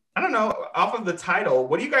don't know, off of the title,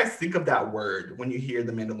 what do you guys think of that word when you hear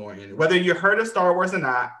The Mandalorian? Whether you heard of Star Wars or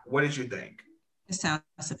not, what did you think? It sounds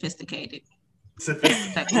sophisticated.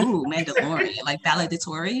 Like, ooh, Mandalorian, like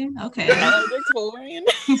valedictorian. Okay. Valedictorian.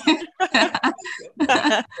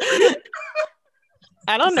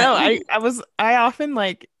 I don't know. I often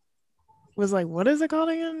like was like, what is it called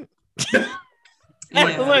again? I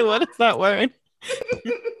was like, what is that word?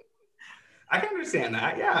 I can understand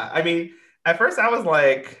that. Yeah. I mean, at first I was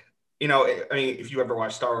like, you know, I mean, if you ever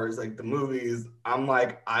watch Star Wars, like the movies, I'm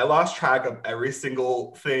like, I lost track of every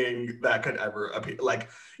single thing that could ever appear. Like,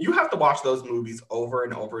 you have to watch those movies over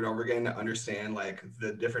and over and over again to understand, like,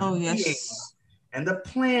 the different beings and the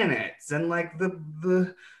planets and, like,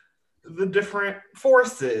 the different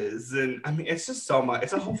forces. And, I mean, it's just so much.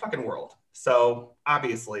 It's a whole fucking world. So,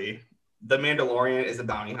 obviously, the Mandalorian is a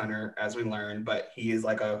bounty hunter, as we learned, but he is,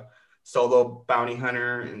 like, a solo bounty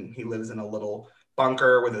hunter, and he lives in a little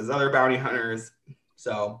bunker with his other bounty hunters.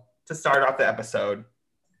 So to start off the episode,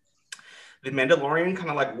 the Mandalorian kind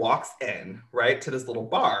of like walks in right to this little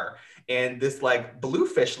bar, and this like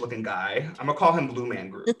bluefish looking guy, I'm gonna call him Blue Man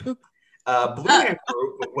Group, Blue Man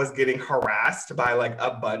Group was getting harassed by like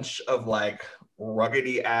a bunch of like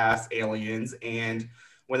ruggedy ass aliens, and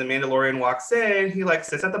when the Mandalorian walks in, he like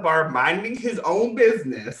sits at the bar minding his own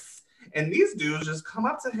business, and these dudes just come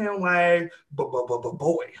up to him like,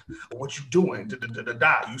 boy, what you doing?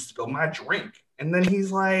 You spilled my drink. And then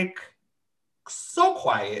he's like so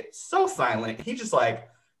quiet, so silent. He just like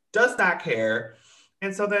does not care.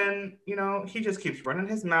 And so then, you know, he just keeps running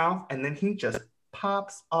his mouth, and then he just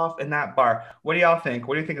pops off in that bar. What do y'all think?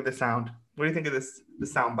 What do you think of the sound? What do you think of this, the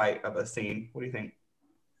sound bite of a scene? What do you think?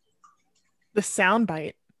 The sound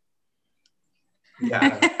bite.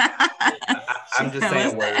 Yeah. I'm just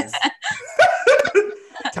saying words.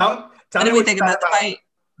 tell what me do we think about the fight?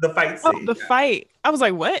 The fight scene. Oh, the fight. I was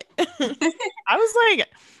like, what? I was like,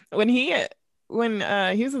 when he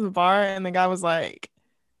was at the bar and the guy was like,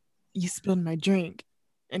 you spilled my drink,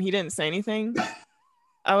 and he didn't say anything.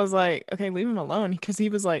 I was like, okay, leave him alone, because he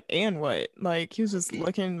was like, and what? Like, he was just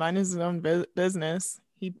looking, minding his own business.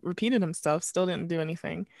 He repeated himself, still didn't do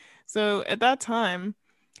anything. So at that time,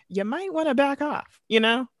 you might want to back off, you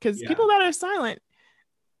know, because people that are silent,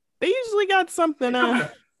 they usually got something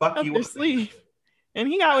up their sleeve. And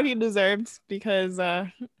he got what he deserved, because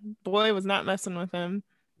boy was not messing with him.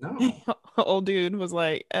 No. Old dude was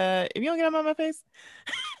like, if you don't get out of my face.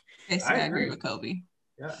 I agree with Kobe.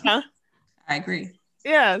 Yeah. Huh? I agree.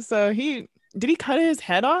 Yeah, so did he cut his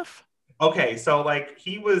head off? Okay, so like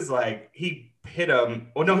he hit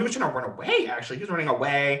him. Oh no, he was trying to run away. Actually, he was running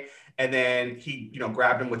away, and then he, you know,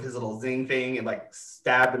 grabbed him with his little zing thing and like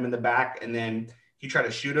stabbed him in the back, and then he tried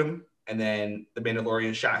to shoot him, and then the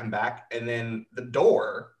Mandalorian shot him back, and then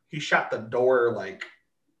he shot the door like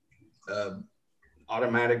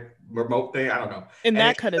automatic remote thing. I don't know. And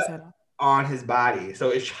that cut his head off on his body, so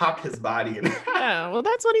it chopped his body. Yeah, well,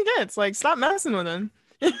 that's what he gets. Like, stop messing with him.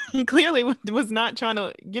 He clearly was not trying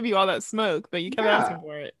to give you all that smoke, but you kept asking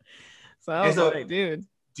for it. So I was like, dude.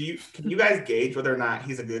 Can you guys gauge whether or not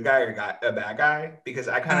he's a good guy or a bad guy? Because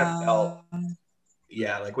I kind of felt,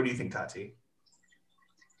 like, what do you think, Tati?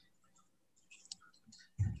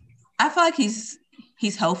 I feel like he's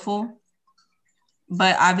helpful,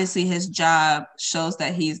 but obviously his job shows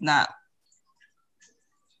that he's not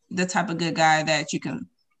the type of good guy that you can.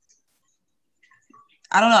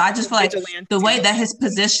 I don't know. I just feel like the way that his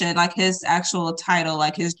position, like his actual title,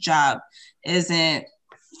 like his job, isn't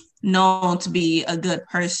known to be a good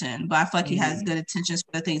person, but I feel like he has good intentions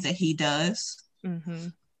for the things that he does. Mm-hmm.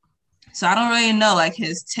 So I don't really know like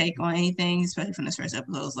his take on anything, especially from this first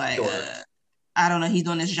episode. It's like, I don't know. He's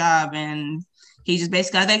doing his job, and he just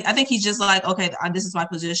basically, I think he's just like, okay, this is my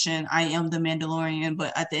position. I am the Mandalorian,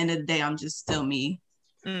 but at the end of the day, I'm just still me.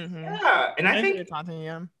 Mm-hmm. Yeah, and I think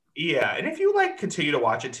yeah, and if you like continue to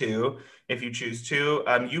watch it too, if you choose to,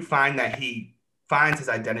 you find that he finds his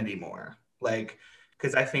identity more, like,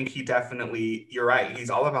 because I think he definitely, you're right,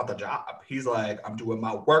 he's all about the job. He's like, I'm doing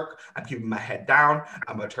my work, I'm keeping my head down,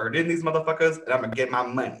 I'm gonna turn in these motherfuckers, and I'm gonna get my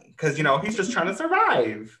money, because, you know, he's just trying to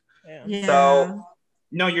survive. Yeah. So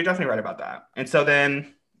no, you're definitely right about that. And so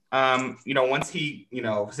then, you know, once he, you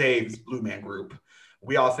know, saves Blue Man Group,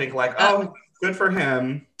 we all think like, oh, good for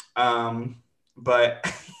him.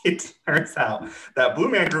 But it turns out that Blue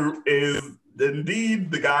Man Group is indeed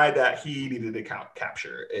the guy that he needed to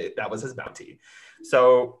capture. That was his bounty.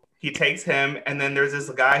 So he takes him, and then there's this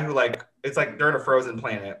guy who, like, it's like they're in a frozen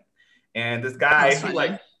planet, and this guy who,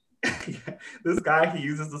 like, this guy, he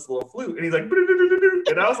uses this little flute, and he's like,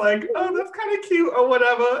 and I was like, oh, that's kind of cute or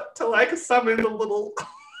whatever, to like summon the little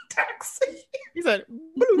taxi. He said,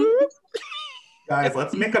 guys,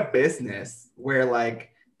 let's make a business where like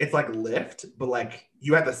it's like Lyft, but like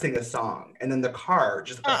you have to sing a song, and then the car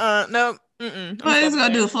just no. What is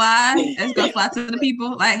gonna do? Fly? It's gonna fly to the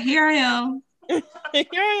people. Like, here I am. Here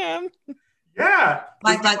I am. Yeah.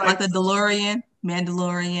 Like the DeLorean,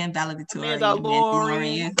 Mandalorian, valedictorian,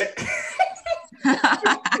 Mandalorian.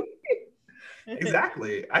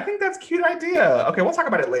 Exactly. I think that's a cute idea. Okay, we'll talk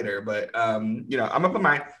about it later, but you know, I'm gonna put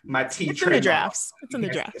my tea It's in the drafts. It's in the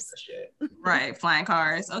drafts. Right, flying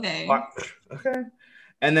cars. Okay. Okay.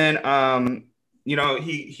 And then you know,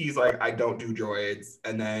 he's like, I don't do droids,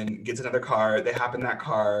 and then gets another car. They hop in that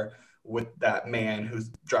car with that man who's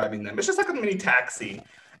driving them. It's just like a mini taxi.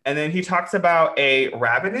 And then he talks about a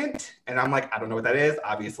Revenant, and I'm like, I don't know what that is,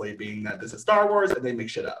 obviously, being that this is Star Wars and they make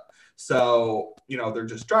shit up. So, you know, they're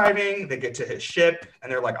just driving, they get to his ship,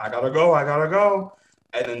 and they're like, I gotta go.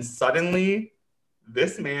 And then suddenly,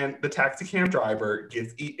 this man, the taxi cab driver,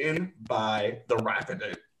 gets eaten by the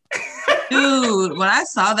Revenant. Dude, when I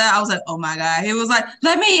saw that, I was like, oh my God. He was like,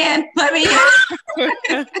 let me in.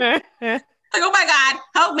 Like, oh my God,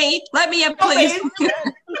 help me, let me in, please.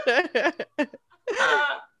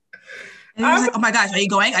 And he was like, oh my gosh, are you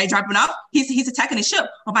going? Are you dropping off? He's attacking his ship.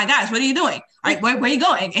 Oh my gosh, what are you doing? Like, where are you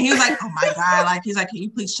going? And he was like, oh my God, like he's like, can you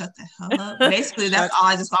please shut the hell up? Basically, that's all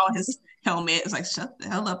I just saw on his helmet. It's like, shut the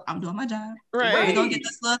hell up. I'm doing my job. Right. We're gonna get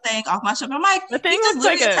this little thing off my ship. I'm like, the thing he's just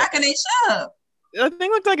literally like attacking his ship. The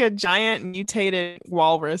thing looked like a giant mutated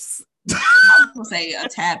walrus. I was gonna say a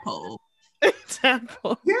tadpole.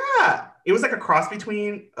 Tadpole. Yeah. It was like a cross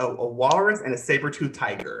between a walrus and a saber-toothed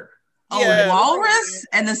tiger. A walrus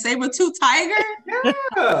and the saber-toothed tiger? Yeah.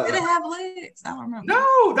 Did it have legs? I don't remember.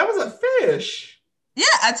 No, that was a fish. Yeah,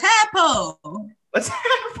 a tadpole. A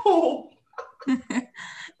tadpole. It's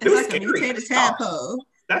like scary. A mutated tadpole.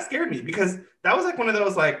 That scared me because that was like one of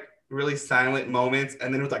those like really silent moments,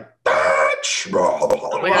 and then it was like, oh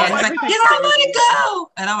my God, like, you don't let it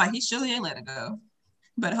go. And I'm like, he surely ain't let it go.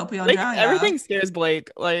 Better hope he don't drown. Everything scares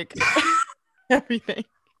Blake. Like everything.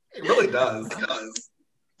 It really does.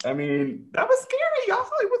 I mean, that was scary. Y'all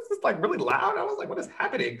thought it was just like really loud. I was like, what is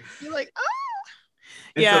happening? You're like,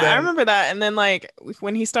 yeah, I remember that. And then like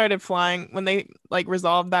when he started flying, when they like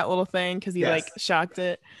resolved that little thing, because he like shocked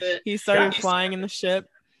it, he started flying in the ship.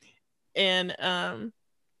 And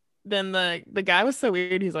then the guy was so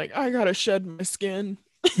weird. He's like, I gotta shed my skin.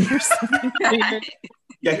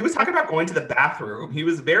 Yeah, he was talking about going to the bathroom. He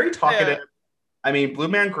was very talkative. Yeah. I mean, Blue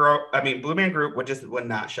Man Group would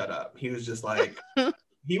not shut up. He was just like,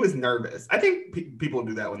 he was nervous. I think people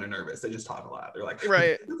do that when they're nervous. They just talk a lot. They're like,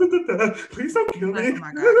 right. Please don't kill me. Oh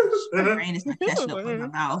my gosh, my brain is not catching up in my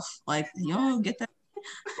mouth. Like, you don't get that.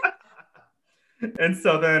 And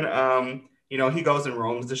so then, he goes and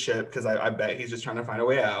roams the ship because I bet he's just trying to find a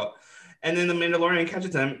way out. And then the Mandalorian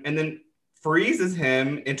catches him and then freezes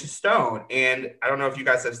him into stone. And I don't know if you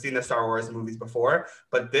guys have seen the Star Wars movies before,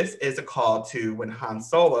 but this is a call to when Han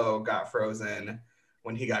Solo got frozen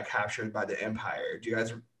when he got captured by the Empire. Do you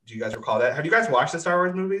guys recall that? Have you guys watched the Star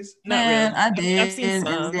Wars movies? Man, I did. I've seen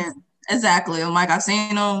some. Exactly. I'm like, I've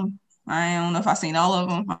seen them. I don't know if I've seen all of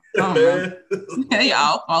them. I don't know. They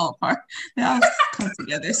all fall apart. They all come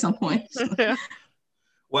together at some point.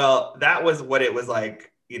 Well, that was what it was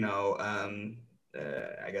like,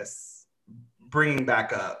 I guess bringing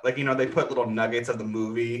back up. Like, they put little nuggets of the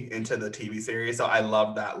movie into the TV series. So I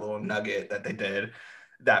love that little nugget that they did,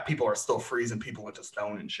 that people are still freezing people into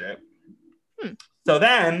stone and shit. So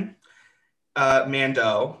then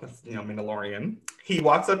Mando, Mandalorian, he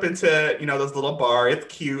walks up into, this little bar. It's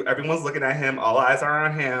cute. Everyone's looking at him. All eyes are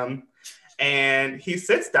on him. And he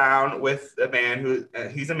sits down with a man who,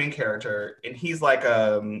 he's a main character. And he's like,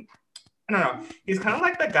 I don't know. He's kind of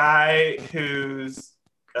like the guy who's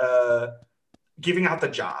giving out the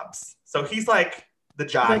jobs. So he's like the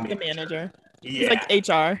job like the manager. Yeah. He's like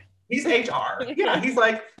HR. He's HR. Yeah. He's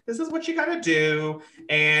like, this is what you got to do.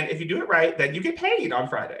 And if you do it right, then you get paid on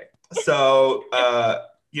Friday. So,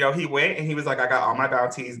 he went and he was like, I got all my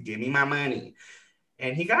bounties. Give me my money.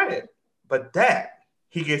 And he got it. But then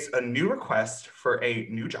he gets a new request for a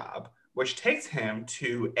new job, which takes him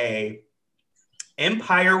to a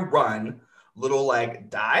Empire run little like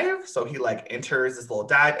dive. So he like enters this little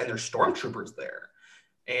dive and there's stormtroopers there.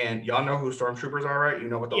 And y'all know who stormtroopers are, right? You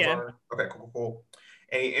know what those are? Okay, cool.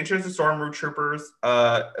 And he enters the stormtroopers,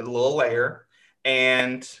 a little lair,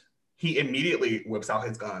 and he immediately whips out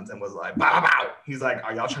his guns and was like, bow, bow. He's like,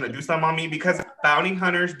 are y'all trying to do something on me? Because bounty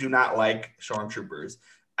hunters do not like stormtroopers.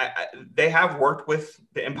 They have worked with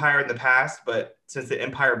the Empire in the past, but since the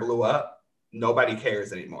Empire blew up, nobody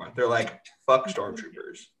cares anymore. They're like, fuck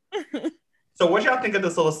stormtroopers. So what y'all think of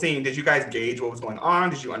this little scene? Did you guys gauge what was going on?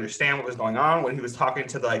 Did you understand what was going on when he was talking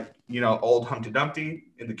to old Humpty Dumpty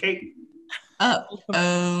in the cape?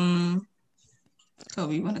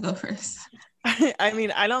 Kobe, you want to go first? I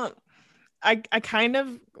mean, I kind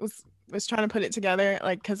of was trying to put it together,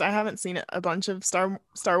 like, because I haven't seen a bunch of Star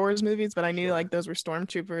Wars movies, but I knew like those were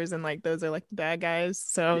stormtroopers and like those are like the bad guys.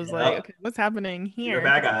 So I was like, okay, what's happening here? You're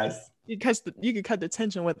bad guys. You could cut the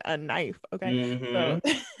tension with a knife. Okay. Mm-hmm.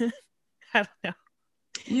 So I don't know.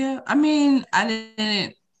 Yeah, I mean, I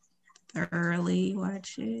didn't thoroughly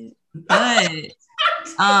watch it, but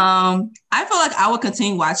I feel like I would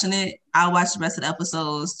continue watching it. I'll watch the rest of the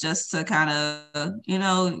episodes just to kind of,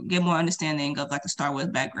 get more understanding of like the Star Wars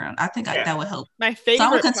background. I think that would help. My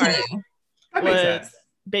favorite part was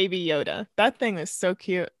Baby Yoda. That thing was so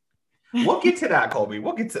cute. We'll get to that, Colby.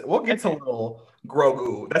 We'll get to little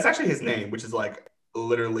Grogu. That's actually his name, which is like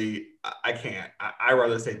literally, I can't. I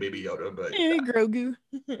rather say Baby Yoda, but hey, Grogu.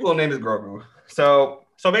 Little name is Grogu. So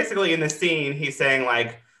basically in this scene, he's saying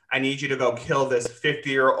like, I need you to go kill this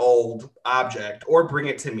 50-year-old object or bring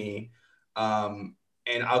it to me.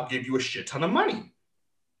 and I'll give you a shit ton of money.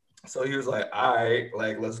 So he was like, all right,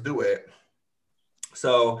 like, let's do it.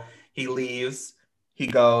 So he leaves, he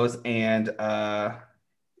goes and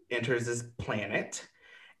enters this planet,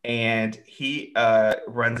 and he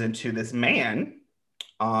runs into this man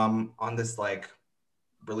on this like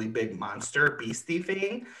really big monster beastie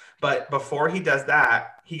thing. But before he does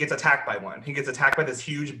that, he gets attacked by one. He gets attacked by this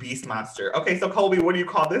huge beast monster. Okay, so Colby, what do you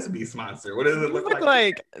call this beast monster? What does it look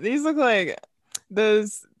like? These look like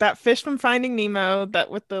that fish from Finding Nemo,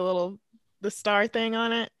 that with the star thing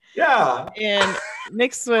on it. Yeah. And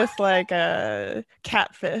mixed with like a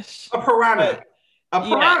catfish. A piranha.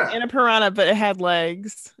 Yeah, and a piranha, but it had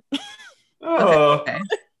legs. Oh. Okay.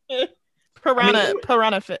 Piranha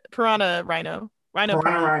rhino. Rhino.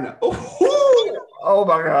 Oh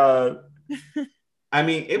my God. I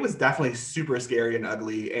mean, it was definitely super scary and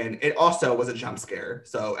ugly, and it also was a jump scare.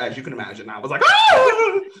 So as you can imagine, I was like,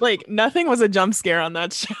 ah! Like nothing was a jump scare on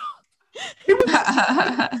that show. he was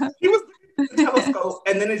the telescope,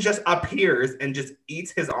 and then it just appears and just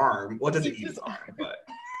eats his arm. Well, it doesn't eat his arm, but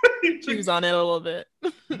chews on it a little bit.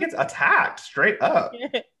 He gets attacked straight up.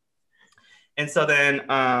 And so then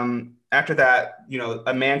after that, you know,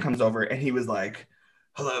 a man comes over and he was like,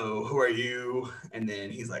 hello, who are you? And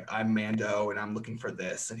then he's like, I'm Mando and I'm looking for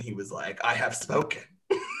this. And he was like, I have spoken.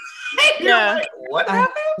 Yeah. Like, what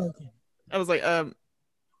happened? I was like,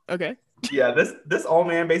 okay. Yeah, this old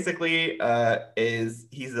man basically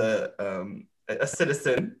he's a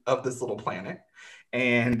citizen of this little planet.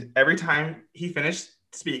 And every time he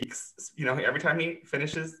speaks, you know, every time he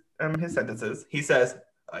finishes his sentences, he says,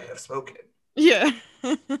 I have spoken. Yeah.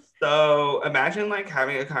 So imagine like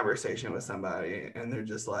having a conversation with somebody and they're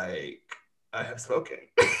just like, I have spoken.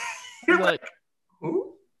 You're like,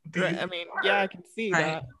 who? I mean, yeah, I can see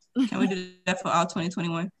that. Can we do that for all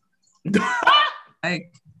 2021?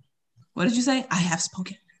 Like, what did you say? I have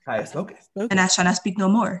spoken. I have spoken. And I shall not speak no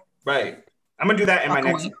more. Right. I'm going to do that in my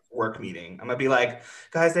next work meeting. I'm going to be like,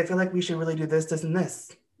 guys, I feel like we should really do this, this, and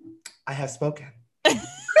this. I have spoken.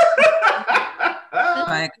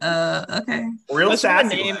 Like, okay. Real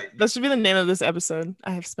sassy. That should be the name of this episode.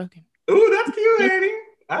 I have spoken. Ooh, that's cute, Annie.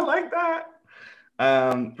 I like that.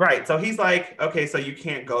 Right. So he's like, okay, so you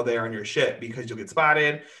can't go there on your ship because you'll get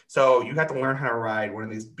spotted. So you have to learn how to ride one of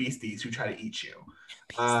these beasties who try to eat you.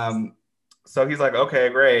 So he's like, okay,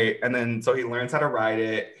 great. And then so he learns how to ride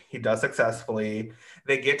it. He does successfully.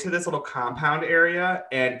 They get to this little compound area,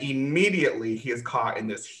 and immediately he is caught in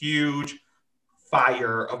this huge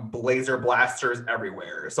fire of laser blasters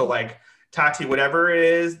everywhere. So like, Tati, whatever it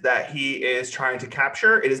is that he is trying to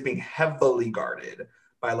capture, it is being heavily guarded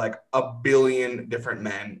by like a billion different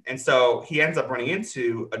men. And so he ends up running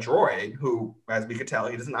into a droid who, as we could tell,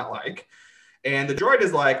 he does not like. And the droid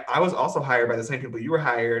is like, I was also hired by the same people you were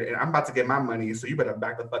hired, and I'm about to get my money, so you better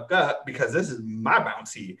back the fuck up because this is my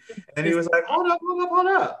bounty. And he was like, hold up.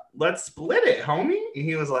 Let's split it, homie. And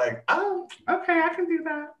he was like, oh, okay, I can do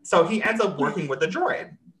that. So he ends up working with the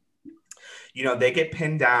droid. You know, they get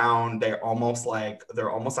pinned down. They're almost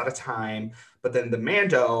out of time. But then the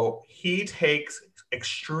Mando, he takes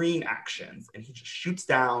extreme actions and he just shoots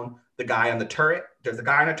down the guy on the turret. There's a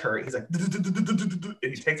guy on a turret. He's like, and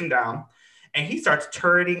he takes him down. And he starts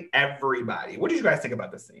turreting everybody. What did you guys think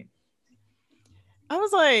about this scene? I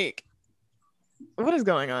was like, what is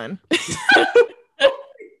going on? Right?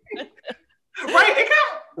 It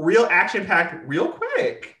got real action-packed real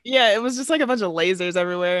quick. Yeah, it was just like a bunch of lasers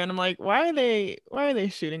everywhere. And I'm like, why are they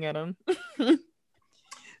shooting at him?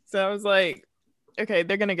 So I was like, okay,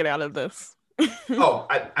 they're going to get out of this. Oh,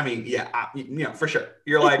 I mean, yeah, you know, for sure.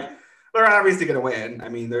 You're like, they're obviously going to win. I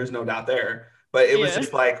mean, there's no doubt there. But it was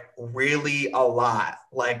just like really a lot.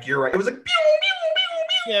 Like you're right. It was like pew, pew, pew,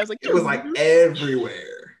 pew. Yeah, it was like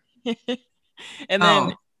everywhere. And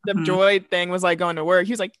then the droid thing was like going to work.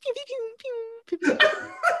 He was like pew, pew, pew,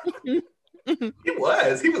 pew, pew.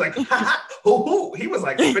 He was like hoo. He was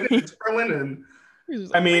like spinning and twirling, and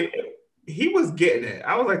I mean he was getting it.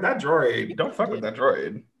 I was like, that droid, don't fuck with that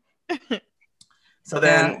droid. So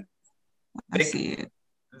then I see it.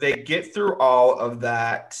 They get through all of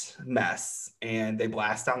that mess and they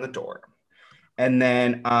blast down the door. And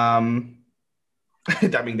then, I mean,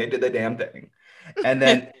 they did the damn thing. And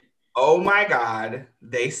then, oh my God,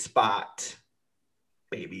 they spot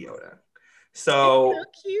Baby Yoda. So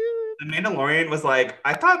cute. The Mandalorian was like,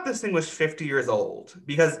 I thought this thing was 50 years old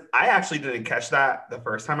because I actually didn't catch that the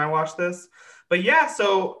first time I watched this. But yeah,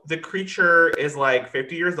 so the creature is like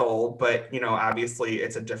 50 years old, but you know, obviously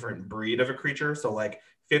it's a different breed of a creature. So like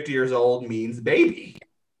 50 years old means baby.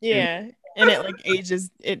 Yeah. And it like ages.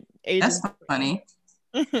 That's funny.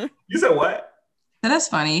 You said what? So that's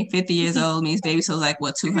funny. 50 years old means baby. So like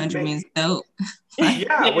what 200 means dope.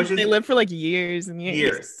 Yeah, which is they live for like years and years.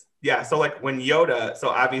 Years. Yeah. So like when Yoda, so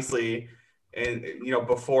obviously, and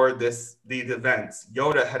before these events,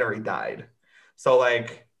 Yoda had already died. So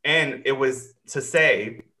like, and it was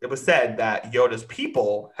said that Yoda's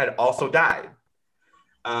people had also died.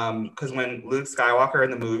 Because when Luke Skywalker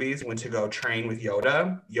in the movies went to go train with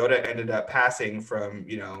Yoda, Yoda ended up passing from,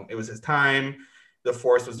 it was his time. The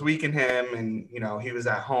Force was weak in him, and he was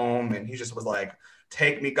at home, and he just was like,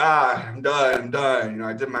 "Take me, God, I'm done.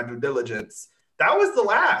 I did my due diligence." That was the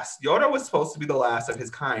last. Yoda was supposed to be the last of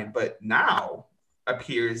his kind, but now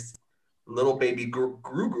appears little baby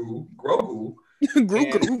Grogu,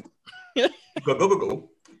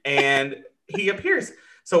 and he appears.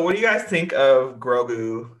 So what do you guys think of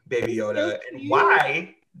Grogu, Baby Yoda, and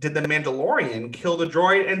why did the Mandalorian kill the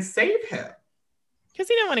droid and save him? Because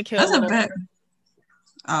he didn't want to kill him. That's a bet.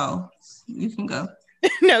 Oh, you can go.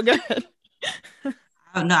 No, go ahead.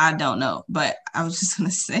 No, I don't know, but I was just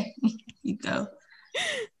gonna say, you go.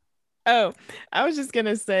 Oh, I was just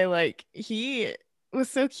gonna say, like, he was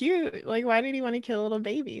so cute. Like, why did he want to kill a little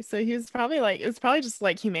baby? So he was probably like, it's probably just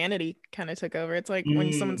like humanity kind of took over. It's like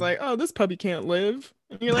when someone's like, "Oh, this puppy can't live,"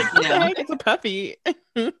 and you're like, "What the heck? It's a puppy."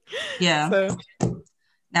 Yeah. So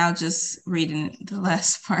now just reading the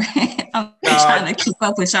last part. I'm trying to keep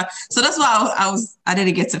up with y'all. So that's why I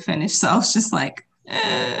didn't get to finish. So I was just like,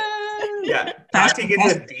 yeah. Tati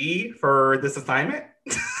gets a D for this assignment.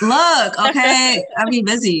 Look, okay, I'll be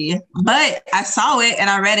busy. But I saw it and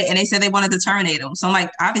I read it and they said they wanted to terminate him. So I'm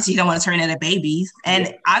like, obviously you don't want to terminate babies.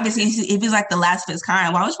 And obviously if he's like the last of his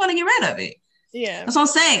kind, why would you want to get rid of it? Yeah. That's what I'm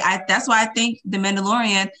saying. That's why I think the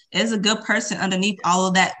Mandalorian is a good person underneath all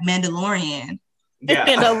of that Mandalorian. Yeah.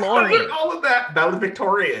 Mandalorian. All of that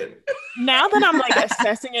valedictorian. Now that I'm like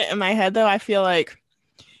assessing it in my head though, I feel like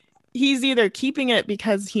he's either keeping it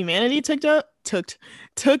because humanity took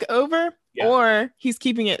over, or he's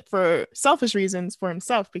keeping it for selfish reasons for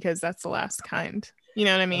himself because that's the last kind. You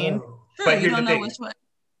know what I mean? Oh. But here's the thing.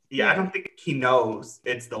 I don't think he knows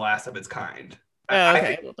it's the last of its kind. Oh,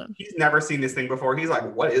 okay. I think he's never seen this thing before. He's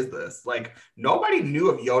like, "What is this?" Like nobody knew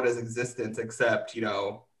of Yoda's existence except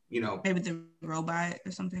maybe the robot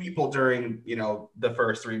or something. People during the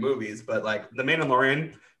first 3 movies, but like the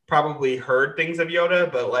Mandalorian probably heard things of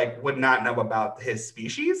Yoda, but like would not know about his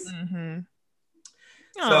species. Mm-hmm.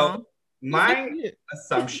 So my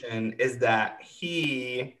assumption is that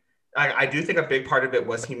I do think a big part of it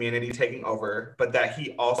was humanity taking over, but that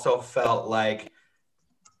he also felt like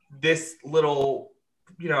this little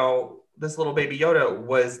baby Yoda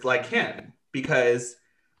was like him because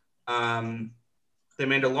the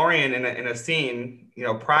Mandalorian in a scene,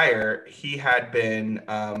 prior, he had been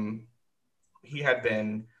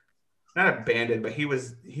not abandoned, but he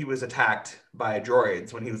was attacked by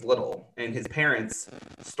droids when he was little, and his parents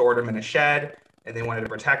stored him in a shed, and they wanted to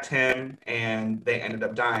protect him, and they ended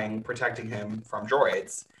up dying protecting him from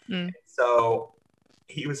droids. So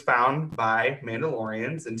he was found by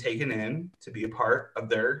Mandalorians and taken in to be a part of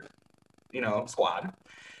their, squad.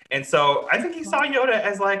 And so I think he saw Yoda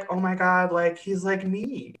as like, oh my God, like he's like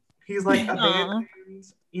me. He's like abandoned.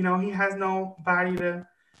 He has nobody to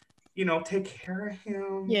take care of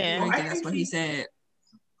him. Yeah, I think that's what he said.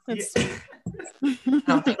 I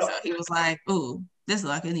don't think so. He was like, "Ooh, this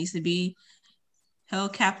like it needs to be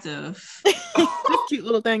held captive." This cute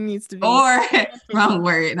little thing needs to be. Or wrong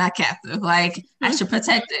word, not captive. Like I should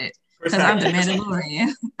protect it because I'm the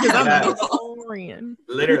Mandalorian. I'm the Mandalorian.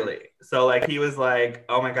 Literally. So like he was like,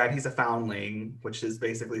 "Oh my God, he's a foundling," which is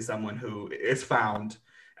basically someone who is found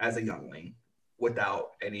as a youngling.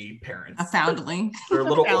 Without any parents. A foundling. They're a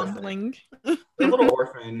little orphan. They're a little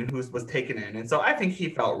orphan who was taken in. And so I think he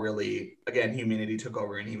felt really, again, humanity took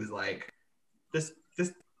over and he was like, this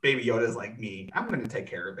baby Yoda is like me. I'm going to take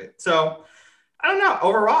care of it. So I don't know.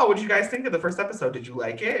 Overall, what did you guys think of the first episode? Did you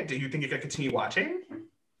like it? Do you think you're going to continue watching?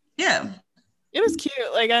 Yeah. It was cute.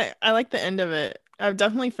 Like I like the end of it. I've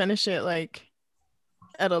definitely finished it like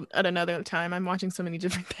at another time. I'm watching so many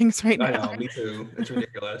different things right now. I know, me too. It's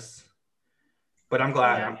ridiculous. But I'm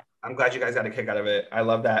glad. Yeah. I'm glad you guys got a kick out of it. I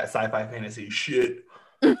love that sci-fi fantasy shit.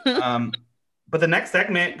 But the next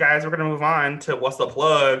segment, guys, we're gonna move on to what's the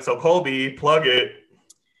plug. So Colby, plug it.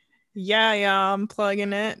 Yeah, I'm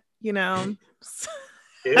plugging it. Ew.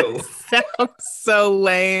 Sounds so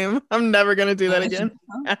lame. I'm never gonna do that again.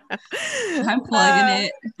 I'm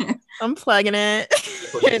plugging it. I'm plugging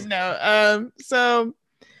it. No. So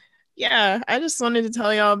yeah, I just wanted to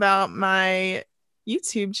tell y'all about my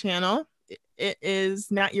YouTube channel. It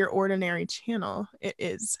is not your ordinary channel. It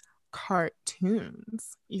is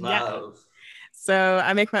cartoons. Love. So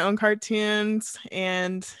I make my own cartoons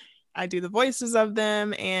and I do the voices of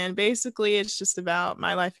them. And basically, it's just about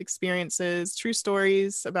my life experiences, true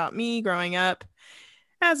stories about me growing up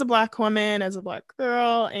as a Black woman, as a Black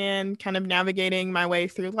girl, and kind of navigating my way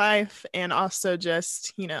through life. And also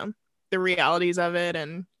just, the realities of it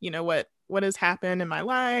and, what has happened in my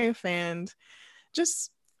life. And just,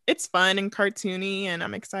 it's fun and cartoony and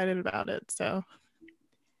I'm excited about it. So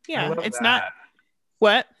yeah, it's that. not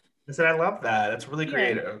what? I said, I love that. It's really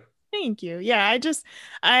creative. Yeah. Thank you. Yeah,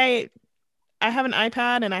 I have an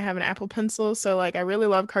iPad and I have an Apple Pencil, so like I really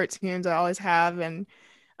love cartoons. I always have, and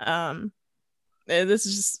this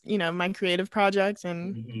is just my creative project,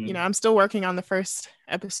 and I'm still working on the first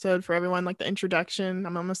episode for everyone, like the introduction.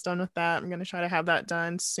 I'm almost done with that. I'm gonna try to have that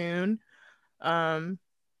done soon. And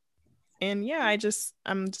yeah,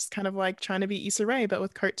 I'm just kind of like trying to be Issa Rae, but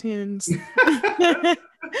with cartoons.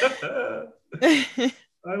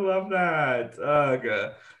 I love that.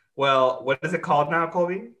 Ugh. Well, what is it called now,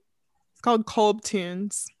 Colby? It's called Kolb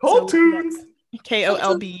Tunes. Kolb Tunes.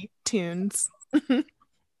 KOLB Tunes.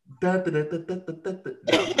 Kolb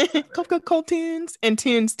Tunes and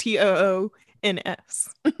Tunes TOONS.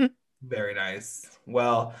 Very nice.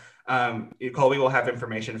 Well, Colby will have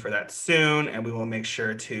information for that soon, and we will make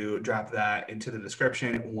sure to drop that into the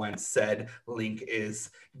description once said link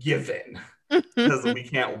is given. Because we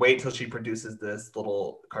can't wait till she produces this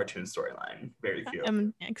little cartoon storyline. Very cute.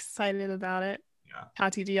 I'm excited about it. Yeah.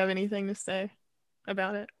 Tati, do you have anything to say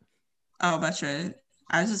about it? Oh, about your,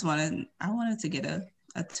 I wanted to get a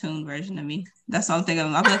tune version of me. That's all I'm thinking.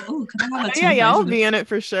 I'm like, oh, can I have a tune version? Yeah, I'll be in it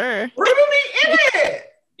for sure. We're gonna be in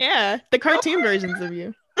it. Yeah, the cartoon versions of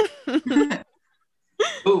you.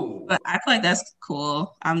 Ooh. But I feel like that's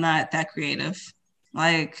cool. I'm not that creative.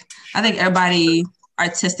 Like, I think everybody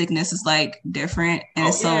artisticness is like different, and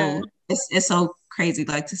it's so crazy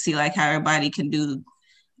like to see like how everybody can do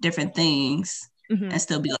different things and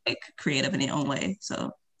still be like creative in their own way.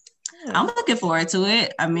 So I'm looking forward to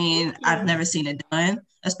it. I mean, I've never seen it done,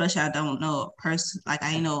 especially I don't know a person, like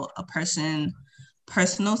I know a person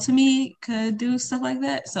personal to me could do stuff like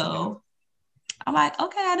that. So I'm like,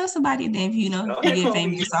 okay, I know somebody. Then you get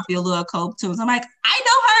famous off your little Kolb Tunes. I'm like, I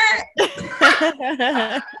know her.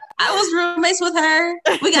 I was roommates with her.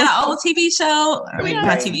 We got our own TV show. We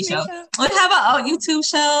have a TV show. We have our own YouTube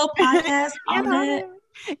show, podcast, all that.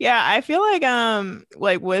 Yeah, I feel like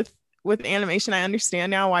with animation, I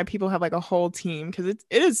understand now why people have like a whole team, because it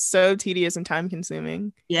is so tedious and time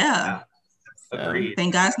consuming. Yeah. Agreed.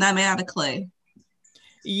 Thank God it's not made out of clay.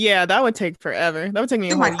 Yeah, that would take forever. That would take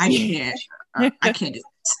me a whole year. I can't do it.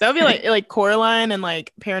 That would be like Coraline and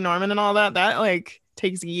like Paranorman and all that. That like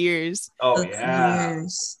takes years. Oh yeah.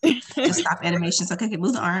 Years. Just stop animation so I can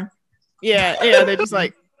move the arm. Yeah, they're just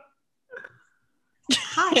like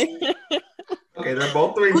hi. Okay, they're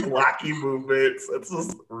both doing blocky movements. It's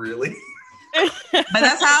just really but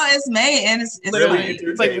that's how it's made, and it's literally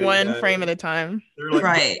it's like one frame at a time. Like,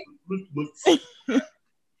 right.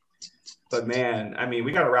 But man, I mean,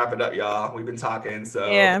 we gotta wrap it up, y'all. We've been talking, so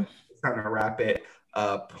yeah, it's time to wrap it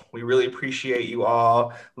up. We really appreciate you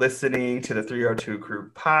all listening to the 302 Crew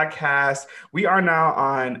podcast. We are now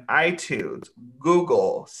on iTunes,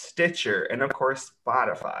 Google, Stitcher, and of course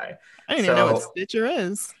Spotify. I didn't even know what Stitcher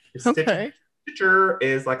is. Okay. Stitcher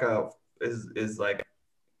is like is like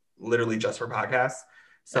literally just for podcasts.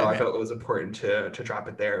 So okay. I felt it was important to drop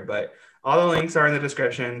it there. But all the links are in the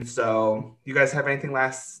description. So you guys have anything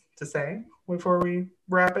last to say before we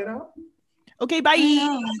wrap it up? Okay, bye.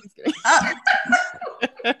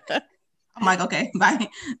 I'm like, okay, bye.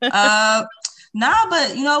 But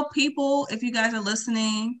people, if you guys are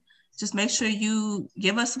listening, just make sure you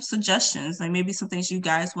give us some suggestions, like maybe some things you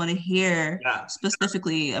guys want to hear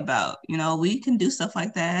specifically about. We can do stuff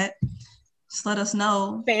like that. Just let us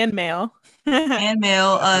know. Fan mail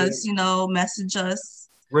us, message us.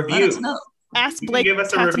 Review. Let us know. Ask Blake. Give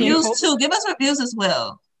us reviews too. Give us reviews as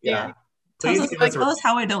well. Yeah. Tell us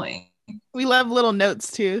how we're doing. We love little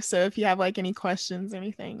notes too. So if you have like any questions or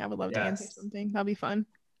anything, I would love to answer something. That'll be fun.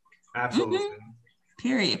 Absolutely.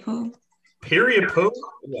 Period, poo. Period, poo.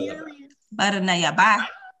 Bye.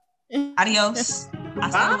 Adios.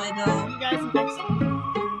 Hasta luego. You guys next